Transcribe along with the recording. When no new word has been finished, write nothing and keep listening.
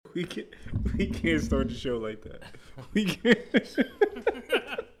We can't start the show like that. We can't.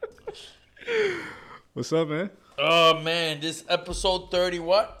 What's up, man? Oh, man. This episode 30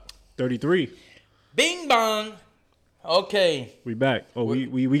 what? 33. Bing bong. Okay. We back. Oh,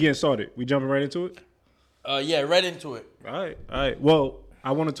 we getting started. We jumping right into it? Yeah, right into it. All right. Well,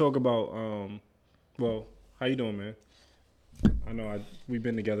 I want to talk about, how you doing, man? I know we've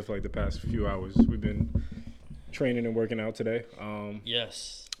been together for like the past few hours. We've been training and working out today.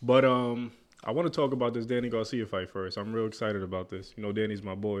 Yes. But I want to talk about this Danny Garcia fight first. I'm real excited about this. You know, Danny's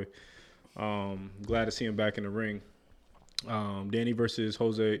my boy. Glad to see him back in the ring. Danny versus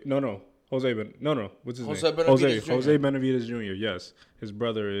Jose. No. What's his name? Jose Benavides Jr. Yes, his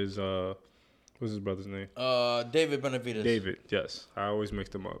brother is. What's his brother's name? David Benavides. David. Yes, I always mix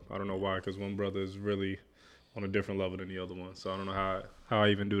them up. I don't know why, because one brother is really on a different level than the other one. So I don't know how I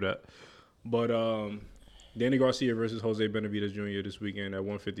even do that. But Danny Garcia versus Jose Benavides Jr. this weekend at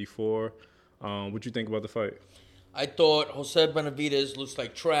 154. What you think about the fight? I thought Jose Benavides looks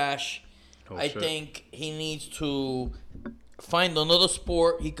like trash. I think he needs to find another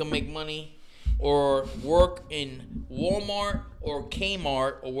sport he can make money, or work in Walmart or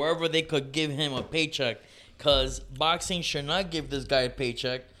Kmart or wherever they could give him a paycheck, because boxing should not give this guy a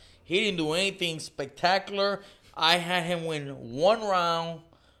paycheck. He didn't do anything spectacular. I had him win one round.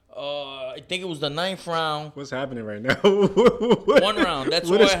 I think it was the 9th round. What's happening right now? One round. That's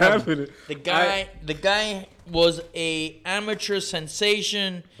what is happening. The guy was a amateur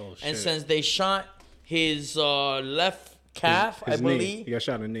sensation, and since they shot his left calf, his I knee. believe. He got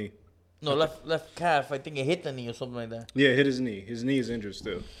shot in the knee. No, left calf. I think it hit the knee or something like that. Yeah, it hit his knee. His knee is injured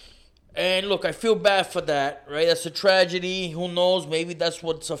still. And look, I feel bad for that, right? That's a tragedy. Who knows? Maybe that's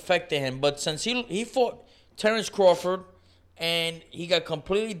what's affecting him. But since he fought Terrence Crawford, and he got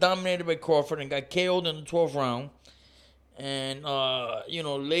completely dominated by Crawford and got KO'd in the 12th round. And,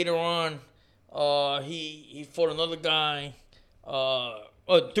 later on, he fought another guy.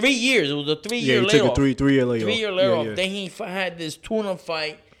 3 years. It was a 3-year layoff. Yeah, he took a three-year layoff. 3-year layoff. Yeah. Then he had this tune-up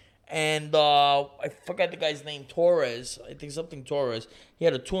fight. And I forgot the guy's name, Torres. I think something Torres. He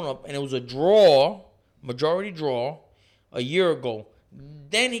had a tune-up, and it was a draw, majority draw, a year ago.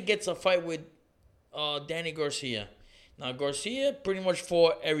 Then he gets a fight with Danny Garcia. Now, Garcia pretty much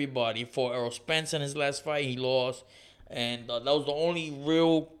fought everybody. He fought Errol Spence in his last fight. He lost. And that was the only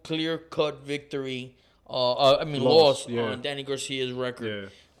real clear-cut victory. Loss on Danny Garcia's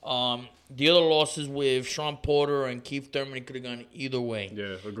record. Yeah. The other losses with Sean Porter and Keith Thurman could have gone either way.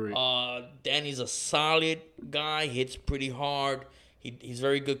 Yeah, agreed. Danny's a solid guy. Hits pretty hard. He's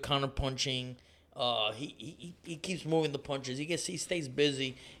very good counter-punching. He keeps moving the punches. He stays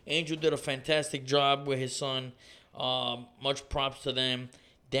busy. Angel did a fantastic job with his son. Much props to them.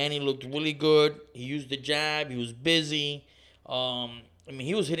 Danny looked really good. He used the jab. He was busy.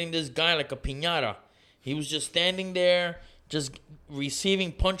 He was hitting this guy like a piñata. He was just standing there, just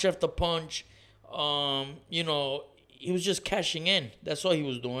receiving punch after punch. He was just cashing in. That's all he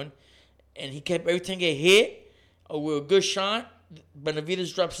was doing. And he kept every time he get hit with a good shot,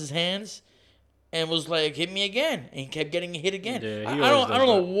 Benavides drops his hands and was like, hit me again. And he kept getting hit again. Yeah, I don't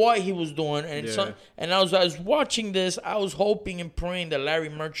know what he was doing. And I was watching this. I was hoping and praying that Larry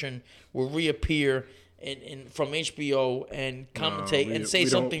Merchant would reappear from HBO and commentate and say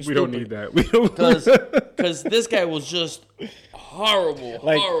something stupid. We don't need that. Because this guy was just horrible.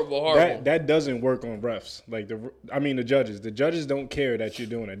 That doesn't work on refs. The judges. The judges don't care that you're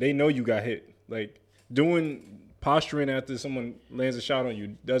doing it. They know you got hit. Posturing after someone lands a shot on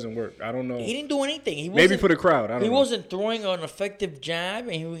you doesn't work. I don't know. He didn't do anything. Maybe for the crowd. I don't know. He wasn't throwing an effective jab,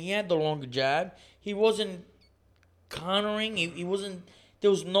 and he had the longer jab. He wasn't countering. He wasn't. There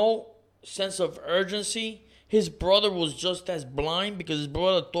was no sense of urgency. His brother was just as blind because his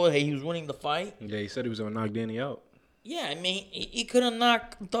brother thought he was winning the fight. Yeah, he said he was going to knock Danny out. Yeah, he could have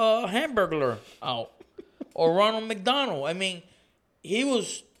knocked the Hamburglar out or Ronald McDonald. He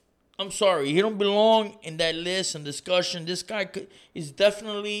was. I'm sorry, he don't belong in that list and discussion. This guy is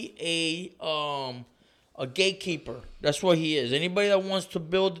definitely a gatekeeper. That's what he is. Anybody that wants to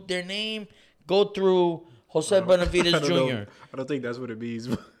build their name, go through Jose Benavides Jr. I don't think that's what it means.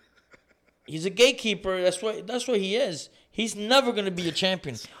 He's a gatekeeper. That's what he is. He's never going to be a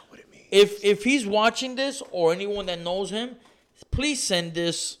champion. That's not what it means. If he's watching this, or anyone that knows him, please send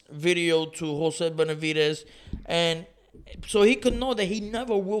this video to Jose Benavides, and so he could know that he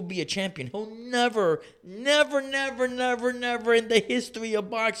never will be a champion. He'll never in the history of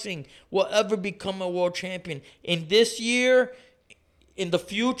boxing will ever become a world champion. In this year, in the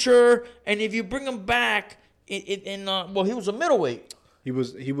future, and if you bring him back, he was a middleweight. He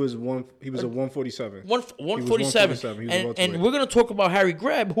was a 147. 147. And we're gonna talk about Harry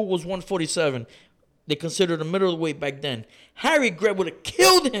Greb, who was 147. They considered a middleweight back then. Harry Greb would have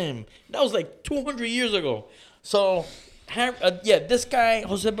killed him. That was like 200 years ago. So, this guy,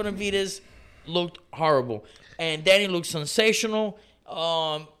 Jose Benavides, looked horrible. And Danny looked sensational.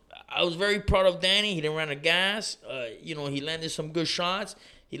 I was very proud of Danny. He didn't run out of gas. He landed some good shots.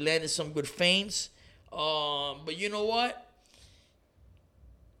 He landed some good feints. But you know what?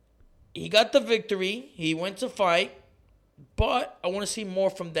 He got the victory. He went to fight. But I want to see more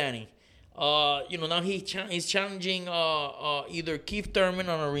from Danny. Now he's challenging either Keith Thurman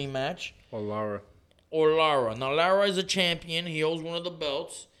on a rematch. Or Lara. Now, Lara is a champion. He holds one of the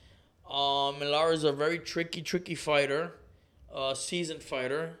belts. And Lara is a very tricky fighter. Seasoned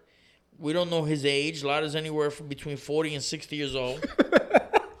fighter. We don't know his age. Lara's anywhere from between 40 and 60 years old.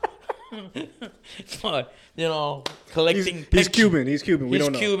 But, collecting He's Cuban. We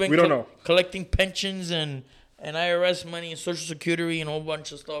don't know. Collecting pensions and IRS money and Social Security and a whole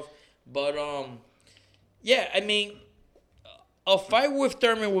bunch of stuff. But, a fight with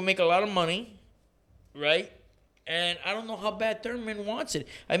Thurman will make a lot of money, right? And I don't know how bad Thurman wants it.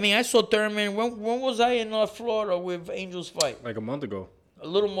 I mean, I saw Thurman. When was I in Florida with Angel's fight? Like a month ago. A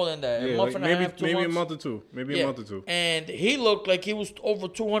little more than that. Yeah, a month and a half, 2 months. Maybe a month or two. A month or two. And he looked like he was over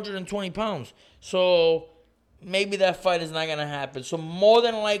 220 pounds. So maybe that fight is not going to happen. So more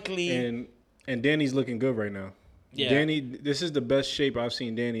than likely. And Danny's looking good right now. Yeah. Danny, this is the best shape I've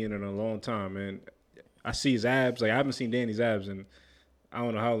seen Danny in a long time. And I see his abs. Like, I haven't seen Danny's abs in I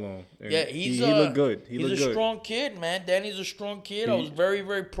don't know how long. And he looked good. He's a strong kid, man. Danny's a strong kid. I was very,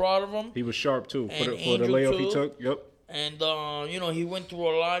 very proud of him. He was sharp, too, for the layoff he took. Yep. And he went through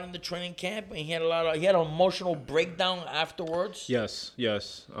a lot in the training camp, and he had an emotional breakdown afterwards. Yes.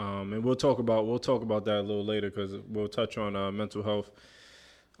 And we'll talk about that a little later because we'll touch on mental health.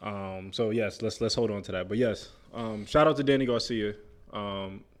 So yes, let's hold on to that. But yes, shout out to Danny Garcia.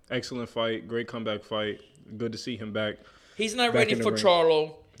 Excellent fight, great comeback fight. Good to see him back. He's not ready for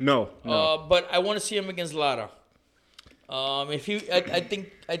Charlo. No. But I want to see him against Lara. I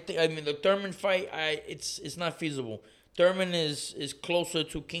think the Thurman fight, it's not feasible. Thurman is closer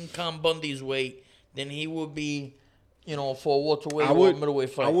to King Kong Bundy's weight than he would be, for a welterweight or middleweight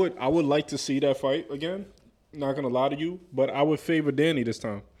fight. I would like to see that fight again. Not gonna lie to you, but I would favor Danny this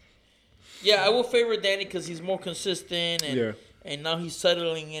time. Yeah, I will favor Danny because he's more consistent and now he's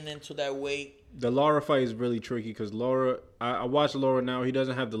settling into that weight. The Lara fight is really tricky because Lara, I watch Lara now. He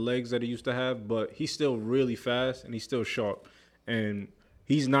doesn't have the legs that he used to have, but he's still really fast and he's still sharp. And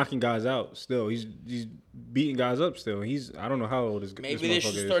he's knocking guys out still. He's beating guys up still. I don't know how old this Maybe they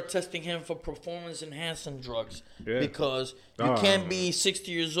should start testing him for performance-enhancing drugs. Yeah. Because you can't be 60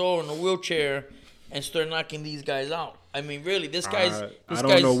 years old in a wheelchair and start knocking these guys out. I mean, really, this guy's... I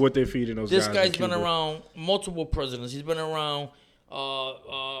don't know what they're feeding those guys. This guy's been around multiple presidents. He's been around...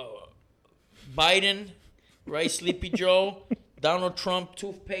 Biden, right? Sleepy Joe, Donald Trump,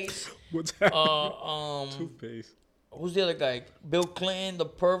 toothpaste. What's happening? Toothpaste. Who's the other guy? Bill Clinton, the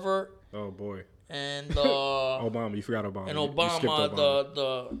pervert. Oh boy. And Obama. You forgot Obama. And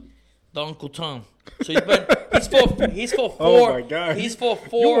Obama, the Uncle Tom. So he's for four. Oh my God. He's for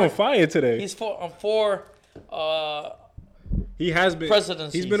four. You're on fire today. He's for four. He has been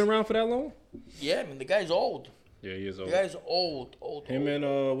presidencies. He's been around for that long. Yeah, I mean the guy's old. Yeah, he is old. The guy's old. Him and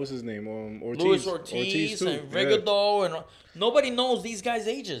what's his name? Ortiz. Luis Ortiz and Rigodo, and nobody knows these guys'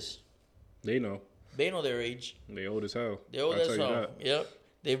 ages. They know. They know their age. They old as hell. They old as hell. Yep.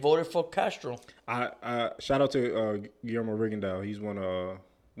 They voted for Castro. I shout out to Guillermo Rigondeaux. He's one of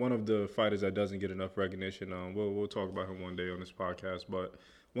the fighters that doesn't get enough recognition. We'll talk about him one day on this podcast, but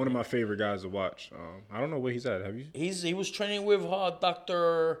one of my favorite guys to watch. I don't know where he's at. Have you? He was training with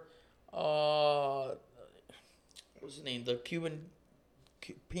Dr. What's his name? The Cuban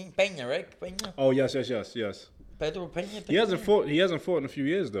Peña, right? Peña. Oh yes. Pedro Peña. He hasn't fought in a few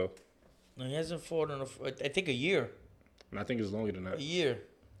years though. No, he hasn't fought in I think a year. And I think it's longer than that. A year.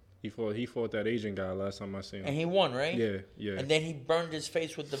 He fought that Asian guy last time I seen him. And he won, right? Yeah. And then he burned his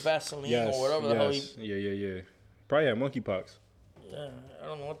face with the Vaseline or whatever the hell he... Yeah. Probably had monkeypox. Yeah, I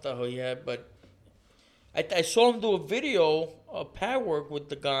don't know what the hell he had, but I saw him do a video of pad work with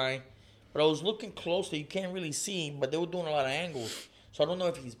the guy, but I was looking closely. You can't really see him, but they were doing a lot of angles. So I don't know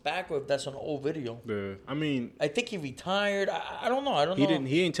if he's back or if that's an old video. Yeah, I mean... I think he retired. I don't know. He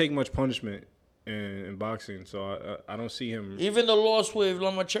didn't take much punishment in boxing, so I don't see him... Even the loss with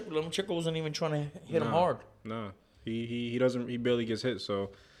Lomachenko wasn't even trying to hit him hard. Nah. He doesn't... He barely gets hit,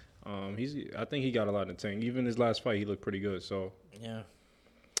 so... I think he got a lot in the tank. Even his last fight, he looked pretty good, so... Yeah.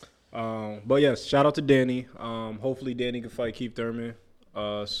 But yes, shout out to Danny. Hopefully Danny can fight Keith Thurman.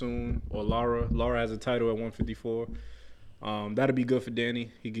 soon, or Lara. Lara has a title at 154. That'll be good for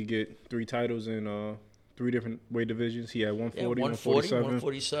Danny. He could get 3 titles in 3 different weight divisions. He had 140,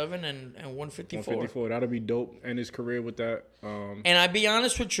 147, and 154. 154. That'll be dope. End his career with that. And I'll be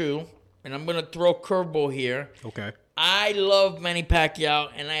honest with you, and I'm going to throw a curveball here. Okay. I love Manny Pacquiao,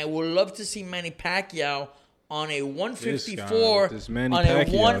 and I would love to see Manny Pacquiao on a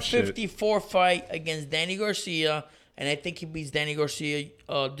 154 fight against Danny Garcia, and I think he beats Danny Garcia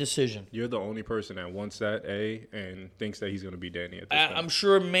decision. You're the only person that wants that, and thinks that he's going to beat Danny at this point. I'm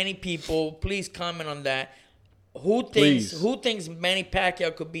sure many people, please comment on that. Who thinks Manny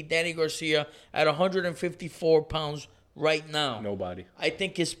Pacquiao could beat Danny Garcia at 154 pounds right now? Nobody. I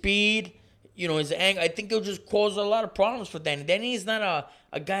think his speed, his anger, I think it'll just cause a lot of problems for Danny. Danny is not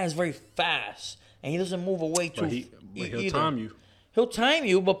a guy that's very fast, and he doesn't move away too but he'll time you. He'll time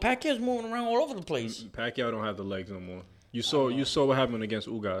you, but Pacquiao's moving around all over the place. Pacquiao don't have the legs no more. You saw what happened against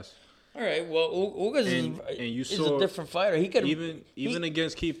Ugas. All right, well, Ugas is a different fighter. He could even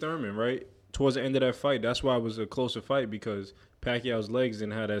against Keith Thurman, right? Towards the end of that fight, that's why it was a closer fight, because Pacquiao's legs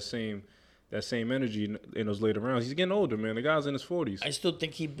didn't have that same energy in those later rounds. He's getting older, man. The guy's in his 40s. I still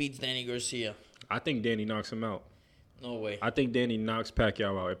think he beats Danny Garcia. I think Danny knocks him out. No way. I think Danny knocks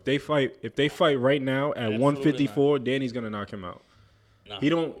Pacquiao out. If they fight right now at 154, Danny's gonna knock him out. No.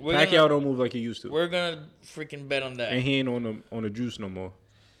 Pacquiao don't move like he used to. We're gonna freaking bet on that. And he ain't on the juice no more.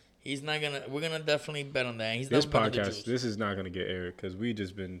 He's not gonna. We're gonna definitely bet on that. This podcast, this is not gonna get aired because we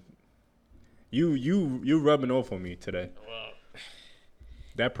just been. You rubbing off on me today. Well,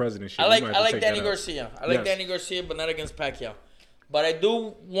 that president shit. I like Danny Garcia. I like Danny Garcia, but not against Pacquiao. But I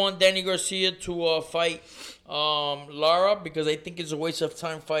do want Danny Garcia to fight Lara, because I think it's a waste of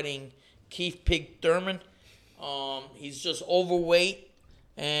time fighting Keith Pig Thurman. He's just overweight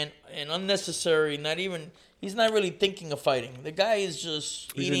and unnecessary. He's not really thinking of fighting. The guy is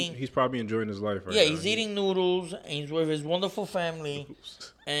just eating. He's probably enjoying his life right now. Yeah, he's eating noodles, and he's with his wonderful family,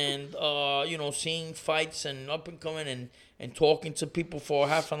 and seeing fights and up and coming and talking to people for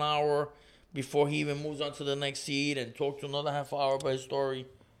half an hour before he even moves on to the next seed, and talk to another half hour about his story.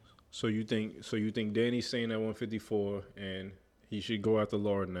 So you think Danny's saying at 154 and he should go after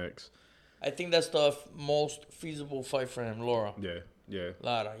Lara next? I think that's the most feasible fight for him, Lara. Yeah.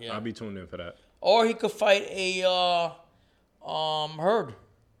 Lara, yeah. I'll be tuned in for that. Or he could fight a Hurd,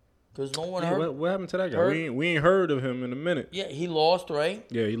 because no one heard. What happened to that guy? We ain't heard of him in a minute. Yeah, he lost, right?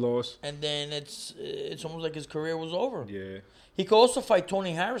 Yeah, he lost. And then it's almost like his career was over. Yeah. He could also fight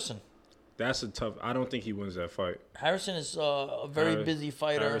Tony Harrison. That's a tough. I don't think he wins that fight. Harrison is a very busy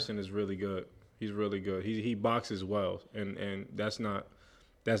fighter. Harrison is really good. He's really good. He boxes well, and that's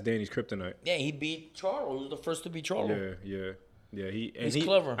Danny's kryptonite. Yeah, he beat Charlo. He was the first to beat Charlo. Yeah. He's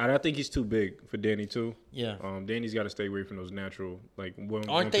clever. And I think he's too big for Danny too. Yeah. Danny's got to stay away from those natural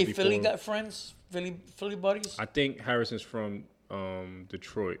Aren't they Philly friends? Philly buddies? I think Harrison's from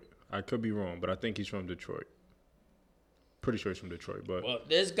Detroit. I could be wrong, but I think he's from Detroit. Pretty sure he's from Detroit, but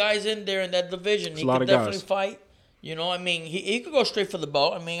there's guys in there in that division. He could definitely fight. He could go straight for the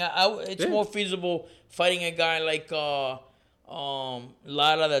belt. It's more feasible fighting a guy like Lara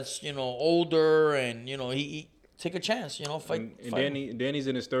that's older, and he take a chance. Fight. And Danny's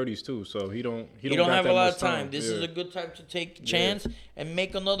in his 30s too, so he don't have a lot of time. This is a good time to take a chance and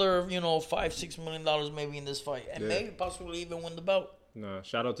make another $5-6 million maybe in this fight, and maybe possibly even win the belt. Nah,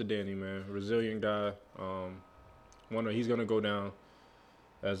 shout out to Danny, man, resilient guy. He's gonna go down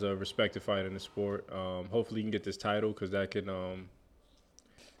as a respected fighter in the sport. Hopefully he can get this title, because that can.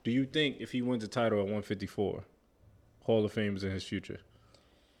 Do you think if he wins the title at 154, Hall of Fame is in his future?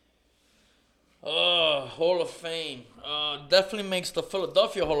 Hall of Fame. Definitely makes the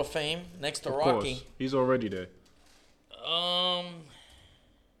Philadelphia Hall of Fame next to Rocky. Course. He's already there.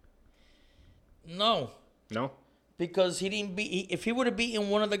 No. No? Because he didn't beat. If he would have beaten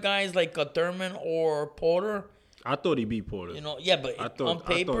one of the guys like Thurman or Porter. I thought he beat Porter. But on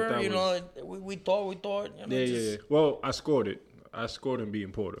paper, we thought. Yeah. Well, I scored it. I scored him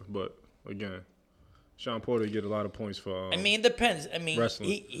beating Porter, but again, Sean Porter get a lot of points for. It depends. Wrestling.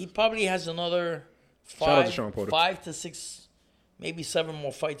 He probably has another Shout out to Sean Porter. 5 to 6, maybe 7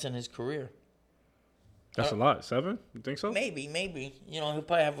 more fights in his career. That's a lot. 7? You think so? Maybe. He'll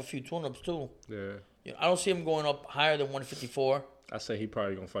probably have a few tune-ups too. Yeah. I don't see him going up higher than 154. I say he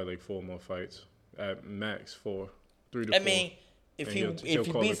probably gonna fight like 4 more fights at max. 4, 3 to 4. If he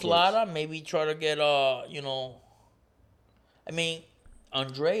beats Lara, maybe try to get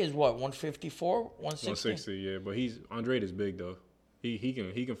Andre is what, 154, 160? 160, yeah. But Andre is big though. He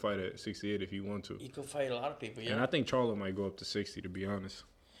can fight at 68 if he want to. He could fight a lot of people, yeah. And I think Charlo might go up to 60, to be honest.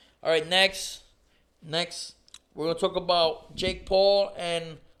 All right, next. We're going to talk about Jake Paul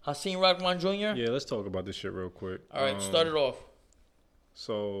and Hakeem Rahman Jr.? Yeah, let's talk about this shit real quick. All right, start it off.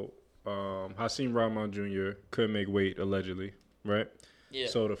 So, Hakeem Rahman Jr. couldn't make weight, allegedly, right? Yeah.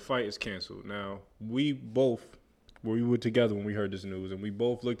 So the fight is canceled. Now, we were together when we heard this news, and we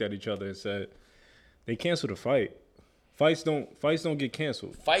both looked at each other and said, they canceled the fight. Fights don't get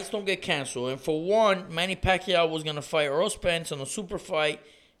canceled. Fights don't get canceled. And for one, Manny Pacquiao was going to fight Earl Spence in a super fight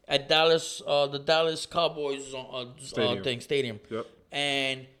at Dallas, the Dallas Cowboys stadium. Yep.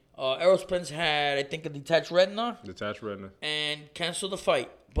 And Errol Spence had, I think, a detached retina. And canceled the fight.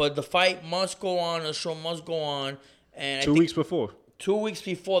 But the fight must go on. The show must go on. And 2 weeks before. 2 weeks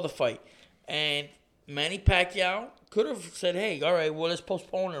before the fight. And Manny Pacquiao could have said, hey, all right, well, let's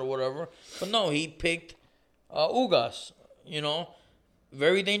postpone it or whatever. But no, he picked Ugas. You know,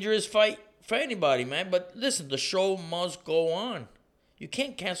 very dangerous fight for anybody, man. But listen, the show must go on. You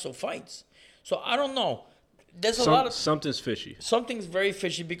can't cancel fights. So I don't know. There's a lot of something's fishy. Something's very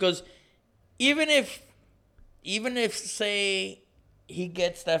fishy because even if say he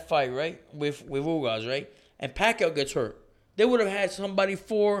gets that fight right with Ugas, right, and Pacquiao gets hurt, they would have had somebody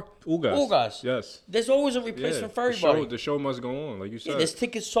for Ugas. Yes. There's always a replacement for everybody. The show must go on, like you said. Yeah, there's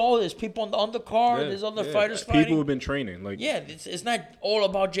tickets sold. There's people on the undercard. There's other fighters fighting. People who've been training. It's not all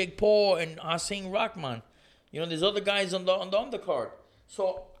about Jake Paul and Hakeem Rahman. You know, there's other guys on the undercard.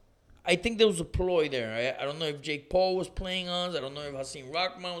 So I think there was a ploy there. I don't know if Jake Paul was playing us. I don't know if Hakeem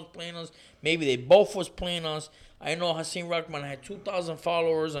Rahman was playing us. Maybe they both was playing us. I know Hakeem Rahman had 2,000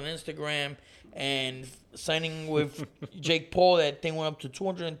 followers on Instagram, and signing with Jake Paul, that thing went up to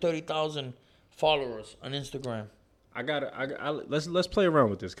 230,000 followers on Instagram. Let's play around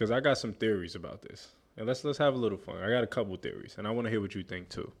with this because I got some theories about this, and let's have a little fun. I got a couple theories, and I want to hear what you think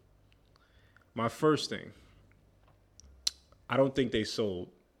too. My first thing, I don't think they sold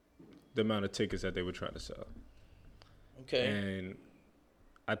the amount of tickets that they were trying to sell. Okay. And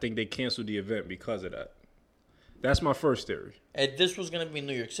I think they canceled the event because of that. That's my first theory. And this was gonna be in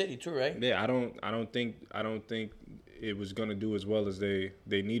New York City too, right? Yeah, I don't think it was gonna do as well as they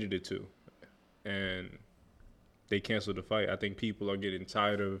needed it to. And they canceled the fight. I think people are getting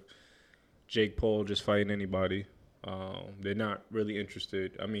tired of Jake Paul just fighting anybody. They're not really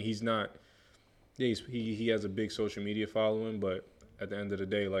interested. I mean, he's not. Yeah, he has a big social media following, but at the end of the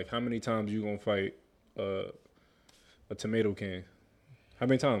day, like, how many times you gonna fight a tomato can? How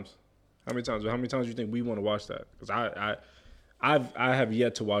many times? How many times do you think we want to watch that? Because I have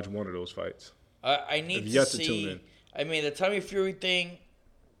yet to watch one of those fights. I need to see. Tune in. I mean, the Tommy Fury thing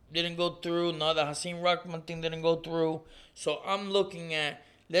didn't go through. Now the Hakeem Rahman thing didn't go through. So I'm looking at,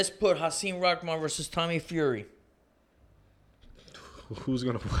 let's put Hakeem Rahman versus Tommy Fury. Who's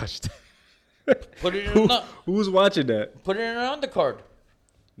gonna watch that? Put it in who's watching that? Put it in an undercard.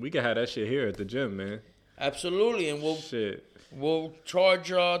 We can have that shit here at the gym, man. Absolutely, and we'll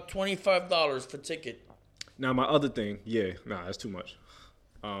charge $25 for ticket. Now my other thing, that's too much.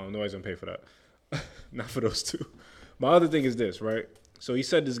 Nobody's gonna pay for that. Not for those two. My other thing is this, right? So he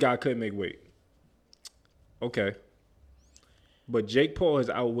said this guy couldn't make weight. Okay. But Jake Paul has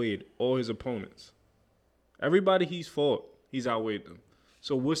outweighed all his opponents. Everybody he's fought, he's outweighed them.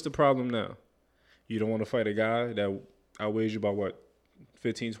 So what's the problem now? You don't want to fight a guy that outweighs you by what,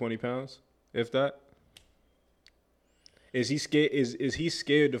 15, 20 pounds, if that? Is he scared? Is he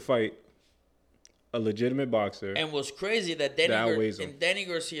scared to fight a legitimate boxer? And what's crazy that in Danny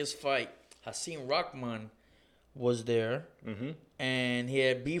Garcia's fight, Hakeem Rahman was there, and he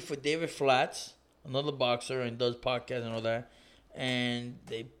had beef with David Flats, another boxer, and does podcasts and all that, and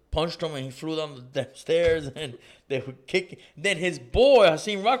they punched him and he flew down the stairs and they were kicking. Then his boy,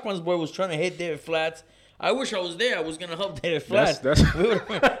 Hakeem Rahman's boy, was trying to hit David Flats. I wish I was there. I was gonna help David Flats. That's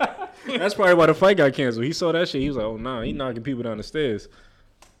probably why the fight got canceled. He saw that shit. He was like, "Oh nah, he knocking people down the stairs.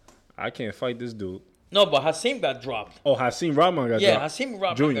 I can't fight this dude." No, but Hakeem got dropped. Oh, Hakeem Rahman got dropped. Yeah, Hakeem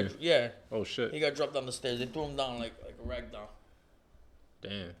Rahman. Jr. Oh shit. He got dropped down the stairs. They threw him down like a rag doll.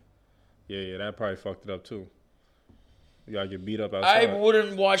 Damn. Yeah, that probably fucked it up too. You gotta get beat up outside. I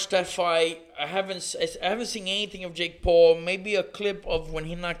wouldn't watch that fight. I haven't seen anything of Jake Paul. Maybe a clip of when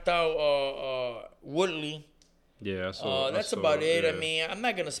he knocked out Woodley. Yeah, that's about it. Yeah. I mean, I'm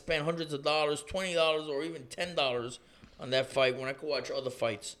not gonna spend hundreds of dollars, $20 or even $10 on that fight when I could watch other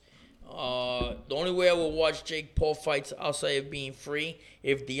fights. The only way I will watch Jake Paul fights outside of being free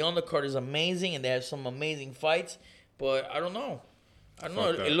if the undercard is amazing and they have some amazing fights. But I don't know.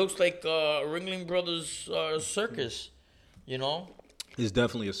 It looks like Ringling Brothers circus. You know? It's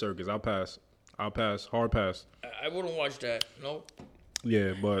definitely a circus. I'll pass. Hard pass. I wouldn't watch that. Nope.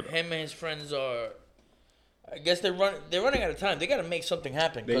 Yeah, but him and his friends are. I guess they're running out of time. They got to make something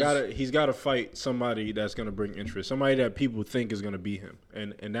happen. He's got to fight somebody that's going to bring interest, somebody that people think is going to beat him,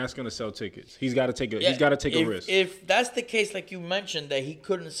 and that's going to sell tickets. He's got to take a risk. If that's the case, like you mentioned, that he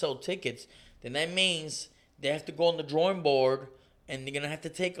couldn't sell tickets, then that means they have to go on the drawing board, and they're gonna have to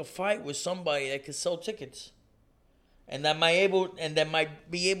take a fight with somebody that can sell tickets, and that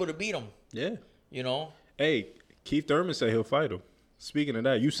might be able to beat him. Yeah, you know. Hey, Keith Thurman said he'll fight him. Speaking of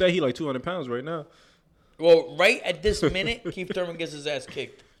that, you say he like 200 pounds right now. Well, right at this minute, Keith Thurman gets his ass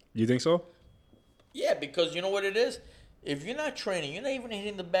kicked. You think so? Yeah, because you know what it is? If you're not training, you're not even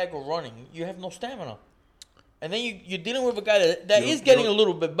hitting the bag or running, you have no stamina. And then you're dealing with a guy that is getting a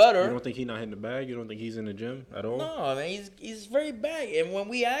little bit better. You don't think he's not hitting the bag? You don't think he's in the gym at all? No, I mean, he's very bad. And when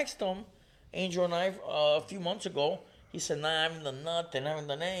we asked him, Angel and I, a few months ago, he said, nah, I haven't done nothing. I haven't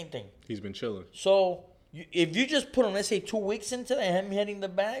done anything. He's been chilling. So if you just put him, let's say, 2 weeks into that, him hitting the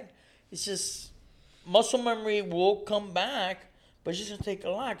bag, it's just muscle memory will come back, but it's just going to take a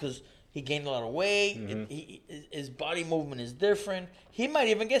lot because he gained a lot of weight. Mm-hmm. His body movement is different. He might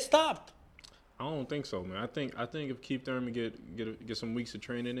even get stopped. I don't think so, man. I think if Keith Thurman get some weeks of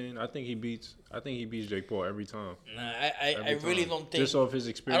training in, I think he beats Jake Paul every time. Nah, I really don't think. Just off his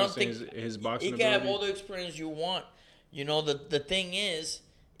experience and his boxing ability. He can have all the experience you want. You know, the thing is,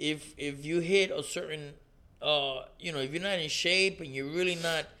 if you hit a certain, if you're not in shape and you're really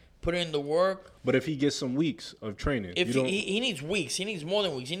not putting in the work. But if he gets some weeks of training, if he needs weeks, he needs more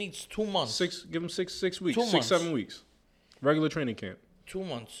than weeks. He needs 2 months. Give him 6 weeks, 2 months. 7 weeks, regular training camp. 2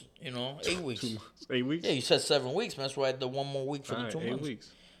 months, 8 weeks. 2 months, 8 weeks. Yeah, you said 7 weeks, man. That's why I had the 1 more week for the 2 months. 8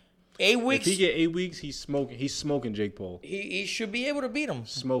 weeks. 8 weeks. If he get 8 weeks, he's smoking. He's smoking Jake Paul. He should be able to beat him.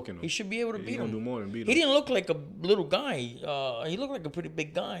 Smoking him. He should be able to beat him. He's gonna do more than beat him. He didn't look like a little guy. He looked like a pretty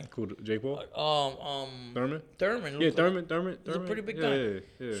big guy. Cool, Jake Paul. Thurman. Thurman. Yeah, Thurman. He's a pretty big guy.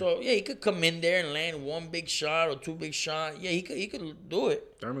 Yeah. So yeah, he could come in there and land 1 big shot or 2 big shots. Yeah, he could do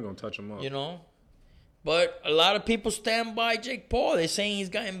it. Thurman gonna touch him up. But a lot of people stand by Jake Paul. They're saying he's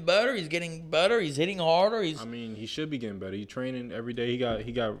getting better. He's getting better. He's hitting harder. I mean, he should be getting better. He's training every day.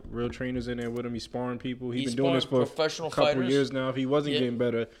 He got real trainers in there with him. He's sparring people. He's been doing this for a couple years now. If he wasn't getting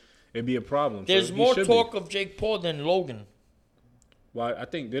better, it'd be a problem. There's more talk of Jake Paul than Logan. Well, I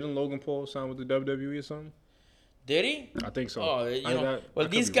think didn't Logan Paul sign with the WWE or something? Did he? I think so. Oh,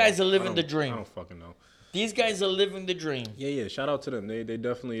 these guys are living the dream. I don't fucking know. These guys are living the dream. Yeah. Shout out to them. They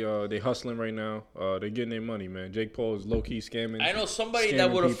definitely they hustling right now. They're getting their money, man. Jake Paul is low key scamming. I know somebody that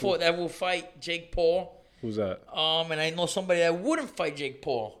would have fought that will fight Jake Paul. Who's that? And I know somebody that wouldn't fight Jake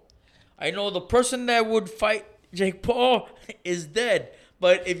Paul. I know the person that would fight Jake Paul is dead.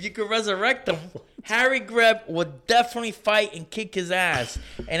 But if you could resurrect him, Harry Greb would definitely fight and kick his ass.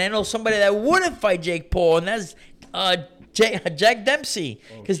 And I know somebody that wouldn't fight Jake Paul, and that's Jack Dempsey.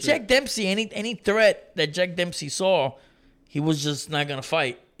 Because Jack Dempsey, any threat that Jack Dempsey saw, he was just not going to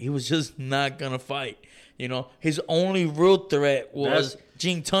fight. He was just not going to fight. His only real threat was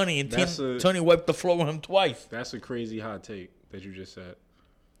Gene Tunney, and Tunney wiped the floor with him twice. That's a crazy hot take that you just said.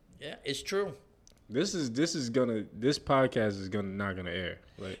 Yeah, it's true. This podcast is not gonna air.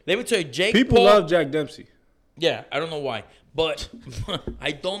 Like, let me tell you, people love Jack Dempsey. Yeah, I don't know why, but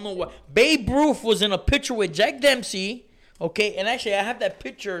I don't know why. Babe Ruth was in a picture with Jack Dempsey. Okay, and actually, I have that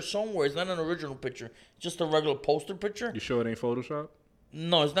picture somewhere. It's not an original picture, just a regular poster picture. You sure it ain't Photoshop?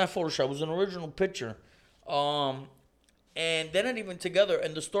 No, it's not Photoshop. It was an original picture. And they're not even together.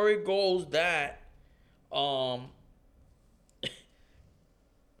 And the story goes that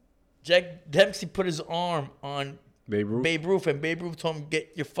Jack Dempsey put his arm on Babe Ruth, and Babe Ruth told him,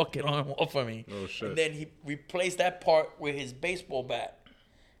 "Get your fucking arm off of me." Oh shit! And then he replaced that part with his baseball bat,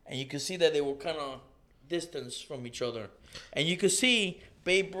 and you could see that they were kind of distanced from each other, and you could see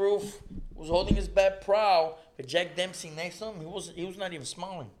Babe Ruth was holding his bat proud, but Jack Dempsey next to him, he was not even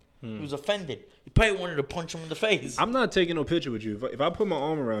smiling. He was offended. He probably wanted to punch him in the face. I'm not taking no picture with you. If I put my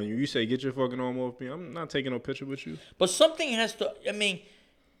arm around you, you say, "Get your fucking arm off me." I'm not taking no picture with you. But something has to. I mean.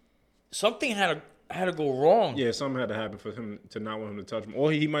 Something had to go wrong. Yeah, something had to happen for him to not want him to touch him. Or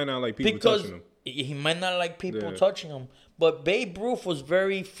he might not like people touching him. He might not like people touching him. But Babe Ruth was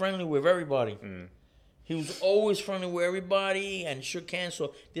very friendly with everybody. He was always friendly with everybody and shook hands.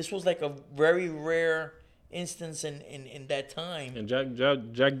 So this was like a very rare instance in that time. And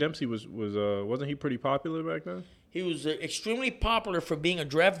Jack Dempsey wasn't he pretty popular back then? He was extremely popular for being a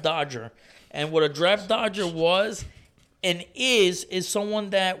draft dodger. And what a draft dodger was... and is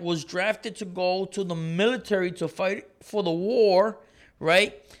someone that was drafted to go to the military to fight for the war,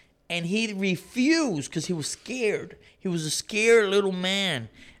 right? And he refused because he was scared. He was a scared little man.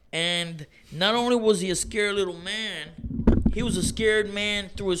 And not only was he a scared little man, he was a scared man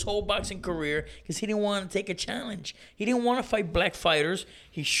through his whole boxing career because he didn't want to take a challenge. He didn't want to fight black fighters.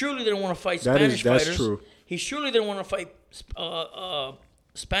 He surely didn't want to fight Spanish fighters. That's true. He surely didn't want to fight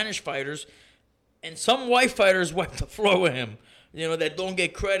Spanish fighters. And some white fighters wiped the floor with him, that don't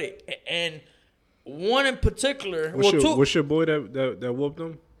get credit. And one in particular. What's your boy that whooped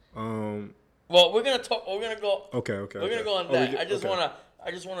him? Well, we're gonna talk. We're gonna go. Okay. We're gonna go on that. I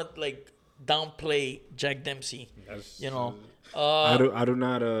just wanna like downplay Jack Dempsey. I do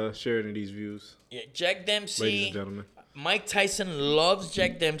not share any of these views. Yeah, Jack Dempsey. Ladies and gentlemen, Mike Tyson loves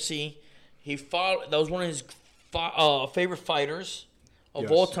Jack Dempsey. That was one of his favorite fighters of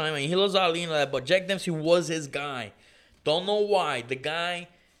all time. I mean, he loves Ali and all that, but Jack Dempsey was his guy. Don't know why. The guy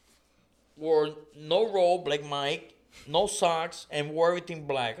wore no robe like Mike, no socks, and wore everything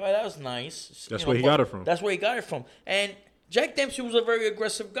black. Oh, that was nice. That's where he got it from. That's where he got it from. And Jack Dempsey was a very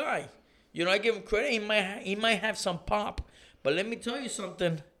aggressive guy. I give him credit. He might have some pop. But let me tell you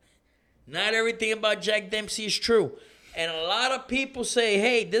something. Not everything about Jack Dempsey is true. And a lot of people say,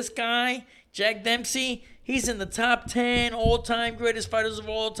 hey, this guy, Jack Dempsey, he's in the top 10 all-time greatest fighters of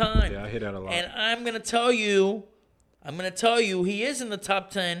all time. Yeah, I hear that a lot. And I'm going to tell you, he is in the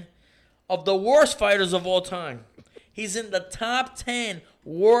top 10 of the worst fighters of all time. He's in the top 10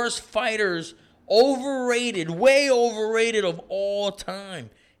 worst fighters, overrated, way overrated of all time.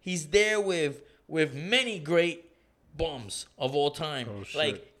 He's there with many great bums of all time. Oh, shit.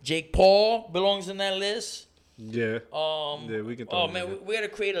 Like Jake Paul belongs in that list. Yeah. Yeah, we can throw him in. We got to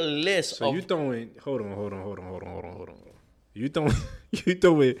create a list. So you throwing? Hold on. You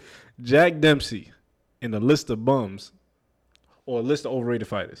throwing Jack Dempsey in the list of bums, or a list of overrated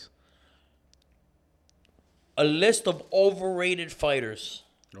fighters? A list of overrated fighters.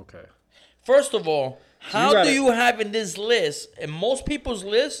 Okay. First of all, do you have in this list, in most people's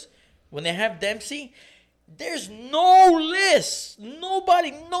list, when they have Dempsey, there's no list.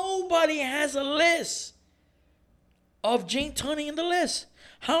 Nobody has a list of Gene Tunney in the list.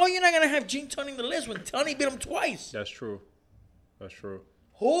 How are you not going to have Gene Tunney in the list when Tunney beat him twice? That's true.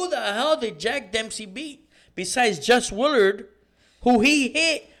 Who the hell did Jack Dempsey beat besides Jess Willard, who he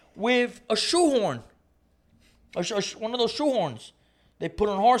hit with a shoehorn? One of those shoehorns they put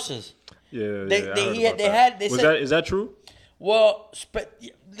on horses. Yeah, Is that true? Well,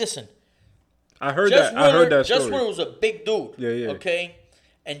 listen. I heard that story. Jess Willard was a big dude. Yeah. Okay,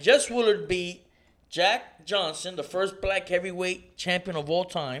 and Jess Willard beat Jack Johnson, the first black heavyweight champion of all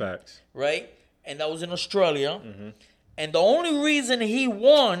time. Facts. Right, and that was in Australia. Mm-hmm. And the only reason he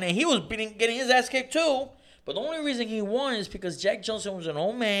won, and he was getting his ass kicked too, but the only reason he won is because Jack Johnson was an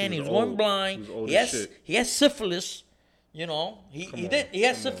old man. He was going blind. He has syphilis. He did. He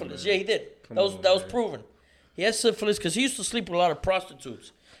had syphilis. Yeah, he did. That was proven. He has syphilis because he used to sleep with a lot of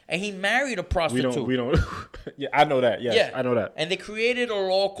prostitutes. And he married a prostitute. We don't. Yeah, I know that. Yes, yeah, I know that. And they created a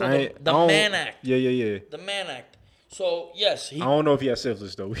law called the Mann Act. Yeah. The Mann Act. So, yes. I don't know if he has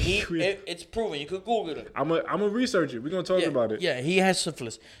syphilis, though. It's proven. You could Google it. I'm a research it. We're going to talk about it. Yeah, he has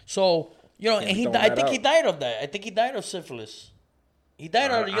syphilis. So, and I think he died of that. I think he died of syphilis. He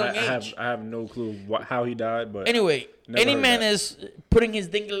died at a young age. I have no clue how he died, but anyway, any man is putting his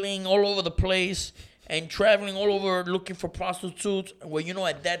dingling all over the place and traveling all over looking for prostitutes. Well,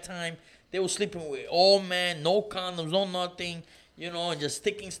 at that time they were sleeping with old men, no condoms, no nothing. And just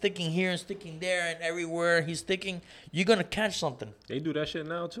sticking here and sticking there and everywhere he's sticking. You're gonna catch something. They do that shit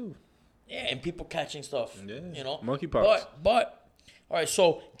now too. Yeah, and people catching stuff. Yeah, monkeypox. But all right.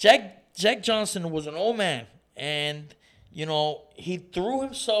 So Jack Johnson was an old man, and he threw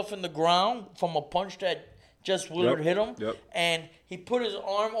himself in the ground from a punch that Jess Willard hit him. Yep. And he put his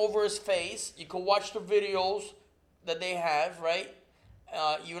arm over his face. You can watch the videos that they have, right?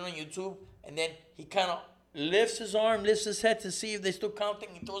 Even on YouTube. And then he kind of lifts his arm, lifts his head to see if they're still counting.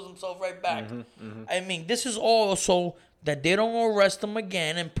 He throws himself right back. Mm-hmm. I mean, this is all so that they don't arrest him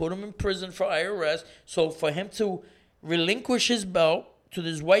again and put him in prison for IRS. So for him to relinquish his belt to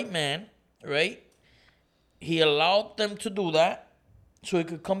this white man, right? He allowed them to do that so he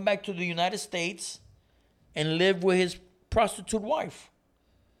could come back to the United States and live with his prostitute wife.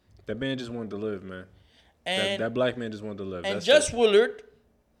 That man just wanted to live, man. And that black man just wanted to live. And Jess Willard,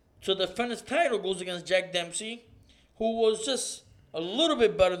 to defend his title, goes against Jack Dempsey, who was just a little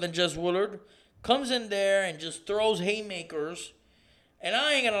bit better than Jess Willard, comes in there and just throws haymakers. And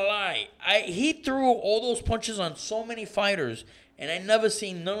I ain't gonna lie, he threw all those punches on so many fighters, and I never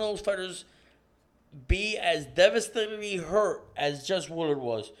seen none of those fighters be as devastatingly hurt as Jess Willard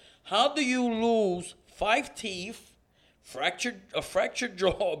was. How do you lose 5 teeth, a fractured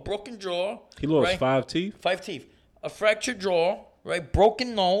jaw, a broken jaw? He lost 5 teeth? 5 teeth. A fractured jaw, right?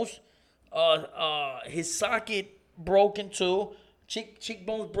 Broken nose, his socket broken too.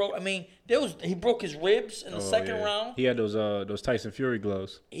 Cheekbones broke. I mean, he broke his ribs in the second round. He had those Tyson Fury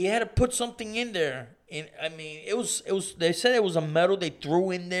gloves. He had to put something in there. I mean, it was. They said it was a metal they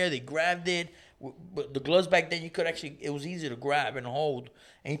threw in there. They grabbed it. But the gloves back then, it was easy to grab and hold.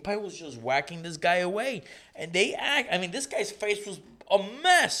 And he probably was just whacking this guy away. And I mean, this guy's face was a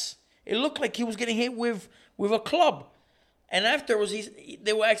mess. It looked like he was getting hit with a club. And afterwards,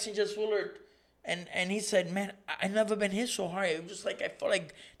 they were asking Jess Willard. And he said, man, I never been hit so hard. It was just like, I felt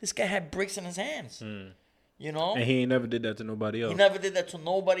like this guy had bricks in his hands. You know? And he ain't never did that to nobody else. He never did that to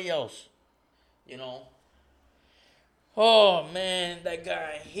nobody else. You know? Oh, man, that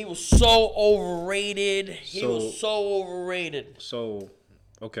guy. He was so overrated. So,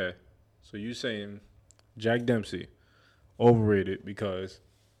 okay. So you saying Jack Dempsey, overrated because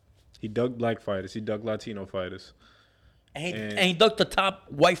he ducked black fighters. He ducked Latino fighters. And he ducked the top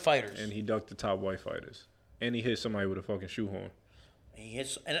white fighters. And he ducked the top white fighters. And he hit somebody with a fucking shoehorn.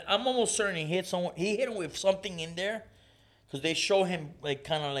 And I'm almost certain he hit someone. He hit him with something in there, because they show him like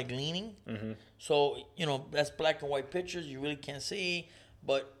kind of like leaning. Mm-hmm. So that's black and white pictures. You really can't see,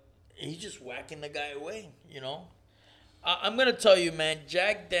 but he's just whacking the guy away. I'm gonna tell you, man.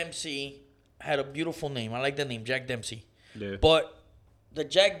 Jack Dempsey had a beautiful name. I like the name, Jack Dempsey. Yeah. But the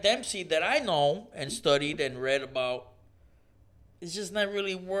Jack Dempsey that I know and studied and read about, it's just not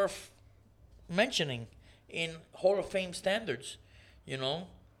really worth mentioning in Hall of Fame standards,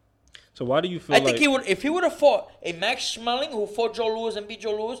 So why do you feel I think he would, if he would have fought a Max Schmeling who fought Joe Louis and beat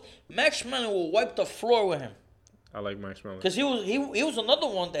Joe Louis, Max Schmeling will wipe the floor with him. I like Max Schmeling. Because he was another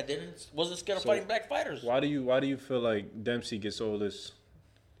one that wasn't scared of fighting black fighters. Why do you feel like Dempsey gets all this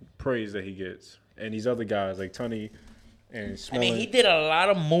praise that he gets, and these other guys like Tunney and Schmeling? I mean, he did a lot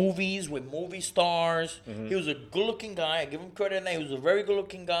of movies with movie stars. Mm-hmm. He was a good-looking guy. I give him credit on that. He was a very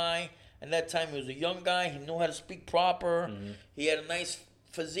good-looking guy. And that time, he was a young guy. He knew how to speak proper. Mm-hmm. He had a nice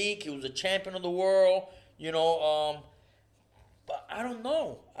physique. He was a champion of the world. But I don't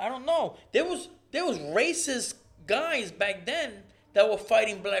know. There was racist guys back then that were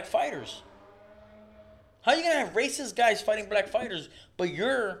fighting black fighters. How you gonna have racist guys fighting black fighters, but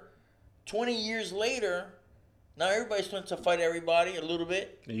you're 20 years later? Now everybody's trying to fight everybody a little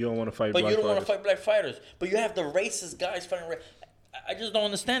bit. And you don't want to fight black fighters. But you don't want to fight black fighters. But you have the racist guys fighting. I just don't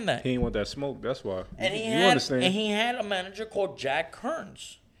understand that. He didn't want that smoke. That's why. And he had a manager called Jack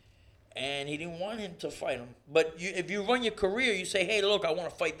Kearns. And he didn't want him to fight him. But if you run your career, you say, hey, look, I want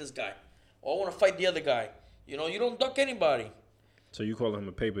to fight this guy. Or I want to fight the other guy. You don't duck anybody. So you call him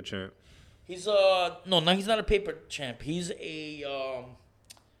a paper champ? He's no, he's not a paper champ. He's a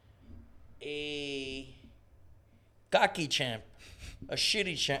cocky champ. A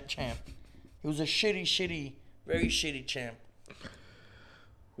shitty champ. He was a shitty, very shitty champ.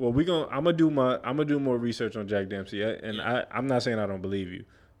 Well, I'm gonna do more research on Jack Dempsey, and I'm not saying I don't believe you,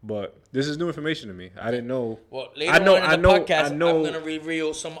 but this is new information to me. I didn't know. Well, later on in the podcast, I'm gonna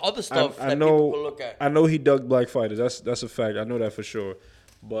reveal some other stuff that people will look at. I know he dug black fighters. That's a fact. I know that for sure.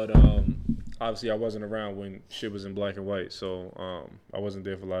 But obviously, I wasn't around when shit was in black and white, so I wasn't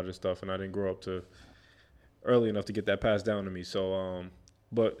there for a lot of this stuff, and I didn't grow up to early enough to get that passed down to me. So,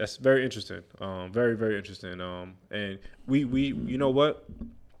 but that's very interesting. Very, very interesting. And we you know what?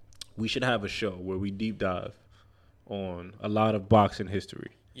 We should have a show where we deep dive on a lot of boxing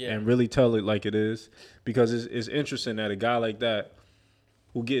history and really tell it like it is, because it's interesting that a guy like that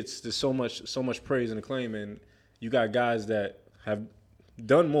who gets so much praise and acclaim, and you got guys that have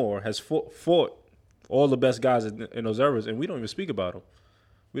done more, has fought all the best guys in those eras, and we don't even speak about them.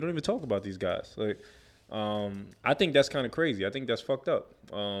 We don't even talk about these guys. Like, I think that's kind of crazy. I think that's fucked up.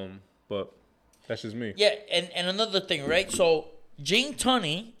 But that's just me. Yeah, and another thing, right? So Gene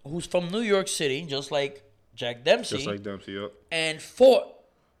Tunney, who's from New York City, just like Jack Dempsey. Just like Dempsey, yep. And fought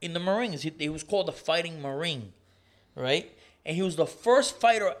in the Marines. He was called the Fighting Marine, right? And he was the first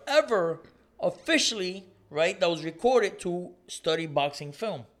fighter ever officially, right, that was recorded to study boxing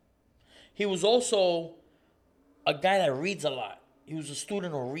film. He was also a guy that reads a lot. He was a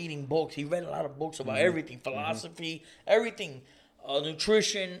student of reading books. He read a lot of books about everything, philosophy, everything,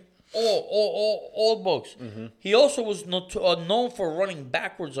 nutrition, all books. Mm-hmm. He also was known for running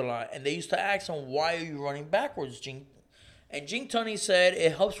backwards a lot, and they used to ask him, "Why are you running backwards, Gene?" And Gene Tunney said,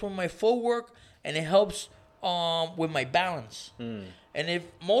 "It helps with my footwork, and it helps with my balance." Mm. And if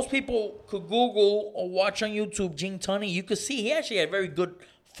most people could Google or watch on YouTube Gene Tunney, you could see he actually had very good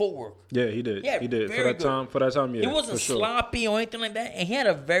footwork. Yeah, he did. Yeah, he did. For that time, yeah. He wasn't sloppy or anything like that. And he had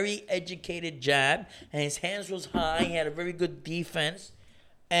a very educated jab, and his hands was high. He had a very good defense.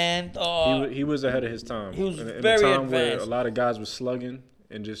 And he was ahead of his time. He was in very a time advanced. where a lot of guys were slugging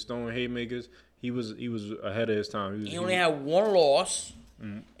and just throwing haymakers. He was ahead of his time. He only had one loss,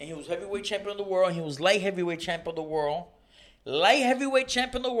 and he was heavyweight champion of the world. He was light heavyweight champion of the world, light heavyweight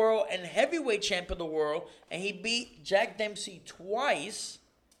champion of the world, and heavyweight champion of the world. And he beat Jack Dempsey twice,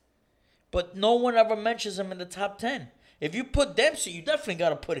 but no one ever mentions him in the top 10. If you put Dempsey, you definitely got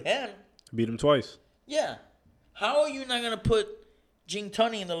to put him. Beat him twice. Yeah. How are you not going to put Gene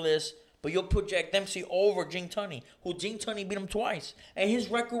Tunney in the list, but you'll put Jack Dempsey over Gene Tunney, who Gene Tunney beat him twice. And his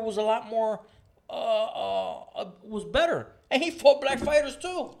record was a lot more, was better. And he fought black fighters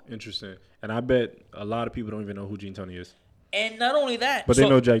too. Interesting. And I bet a lot of people don't even know who Gene Tunney is. And not only that. But they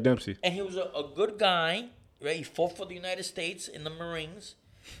know Jack Dempsey. And he was a good guy, right? He fought for the United States in the Marines,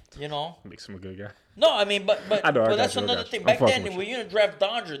 you know. Makes him a good guy. No, I mean, but that's another thing. Back then, when you're in a draft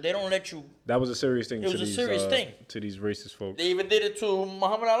Dodger, they don't let you. That was a serious thing. It was a serious thing. To these racist folks. They even did it to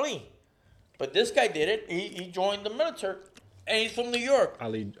Muhammad Ali. But this guy did it. He joined the military. And he's from New York.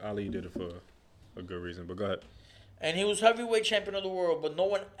 Ali did it for a good reason, but go ahead. And he was heavyweight champion of the world, but no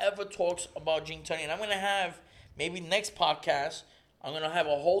one ever talks about Gene Tunney. And I'm going to have, maybe next podcast, I'm going to have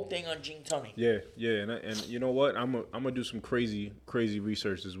a whole thing on Gene Tunney. Yeah. And you know what? I'm going to do some crazy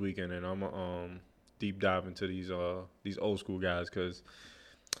research this weekend, and I'm going to deep dive into these old school guys because,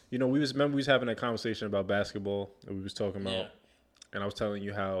 you know, we was having a conversation about basketball that we was talking about. Yeah. And I was telling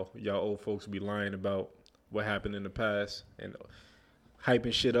you how y'all old folks be lying about what happened in the past and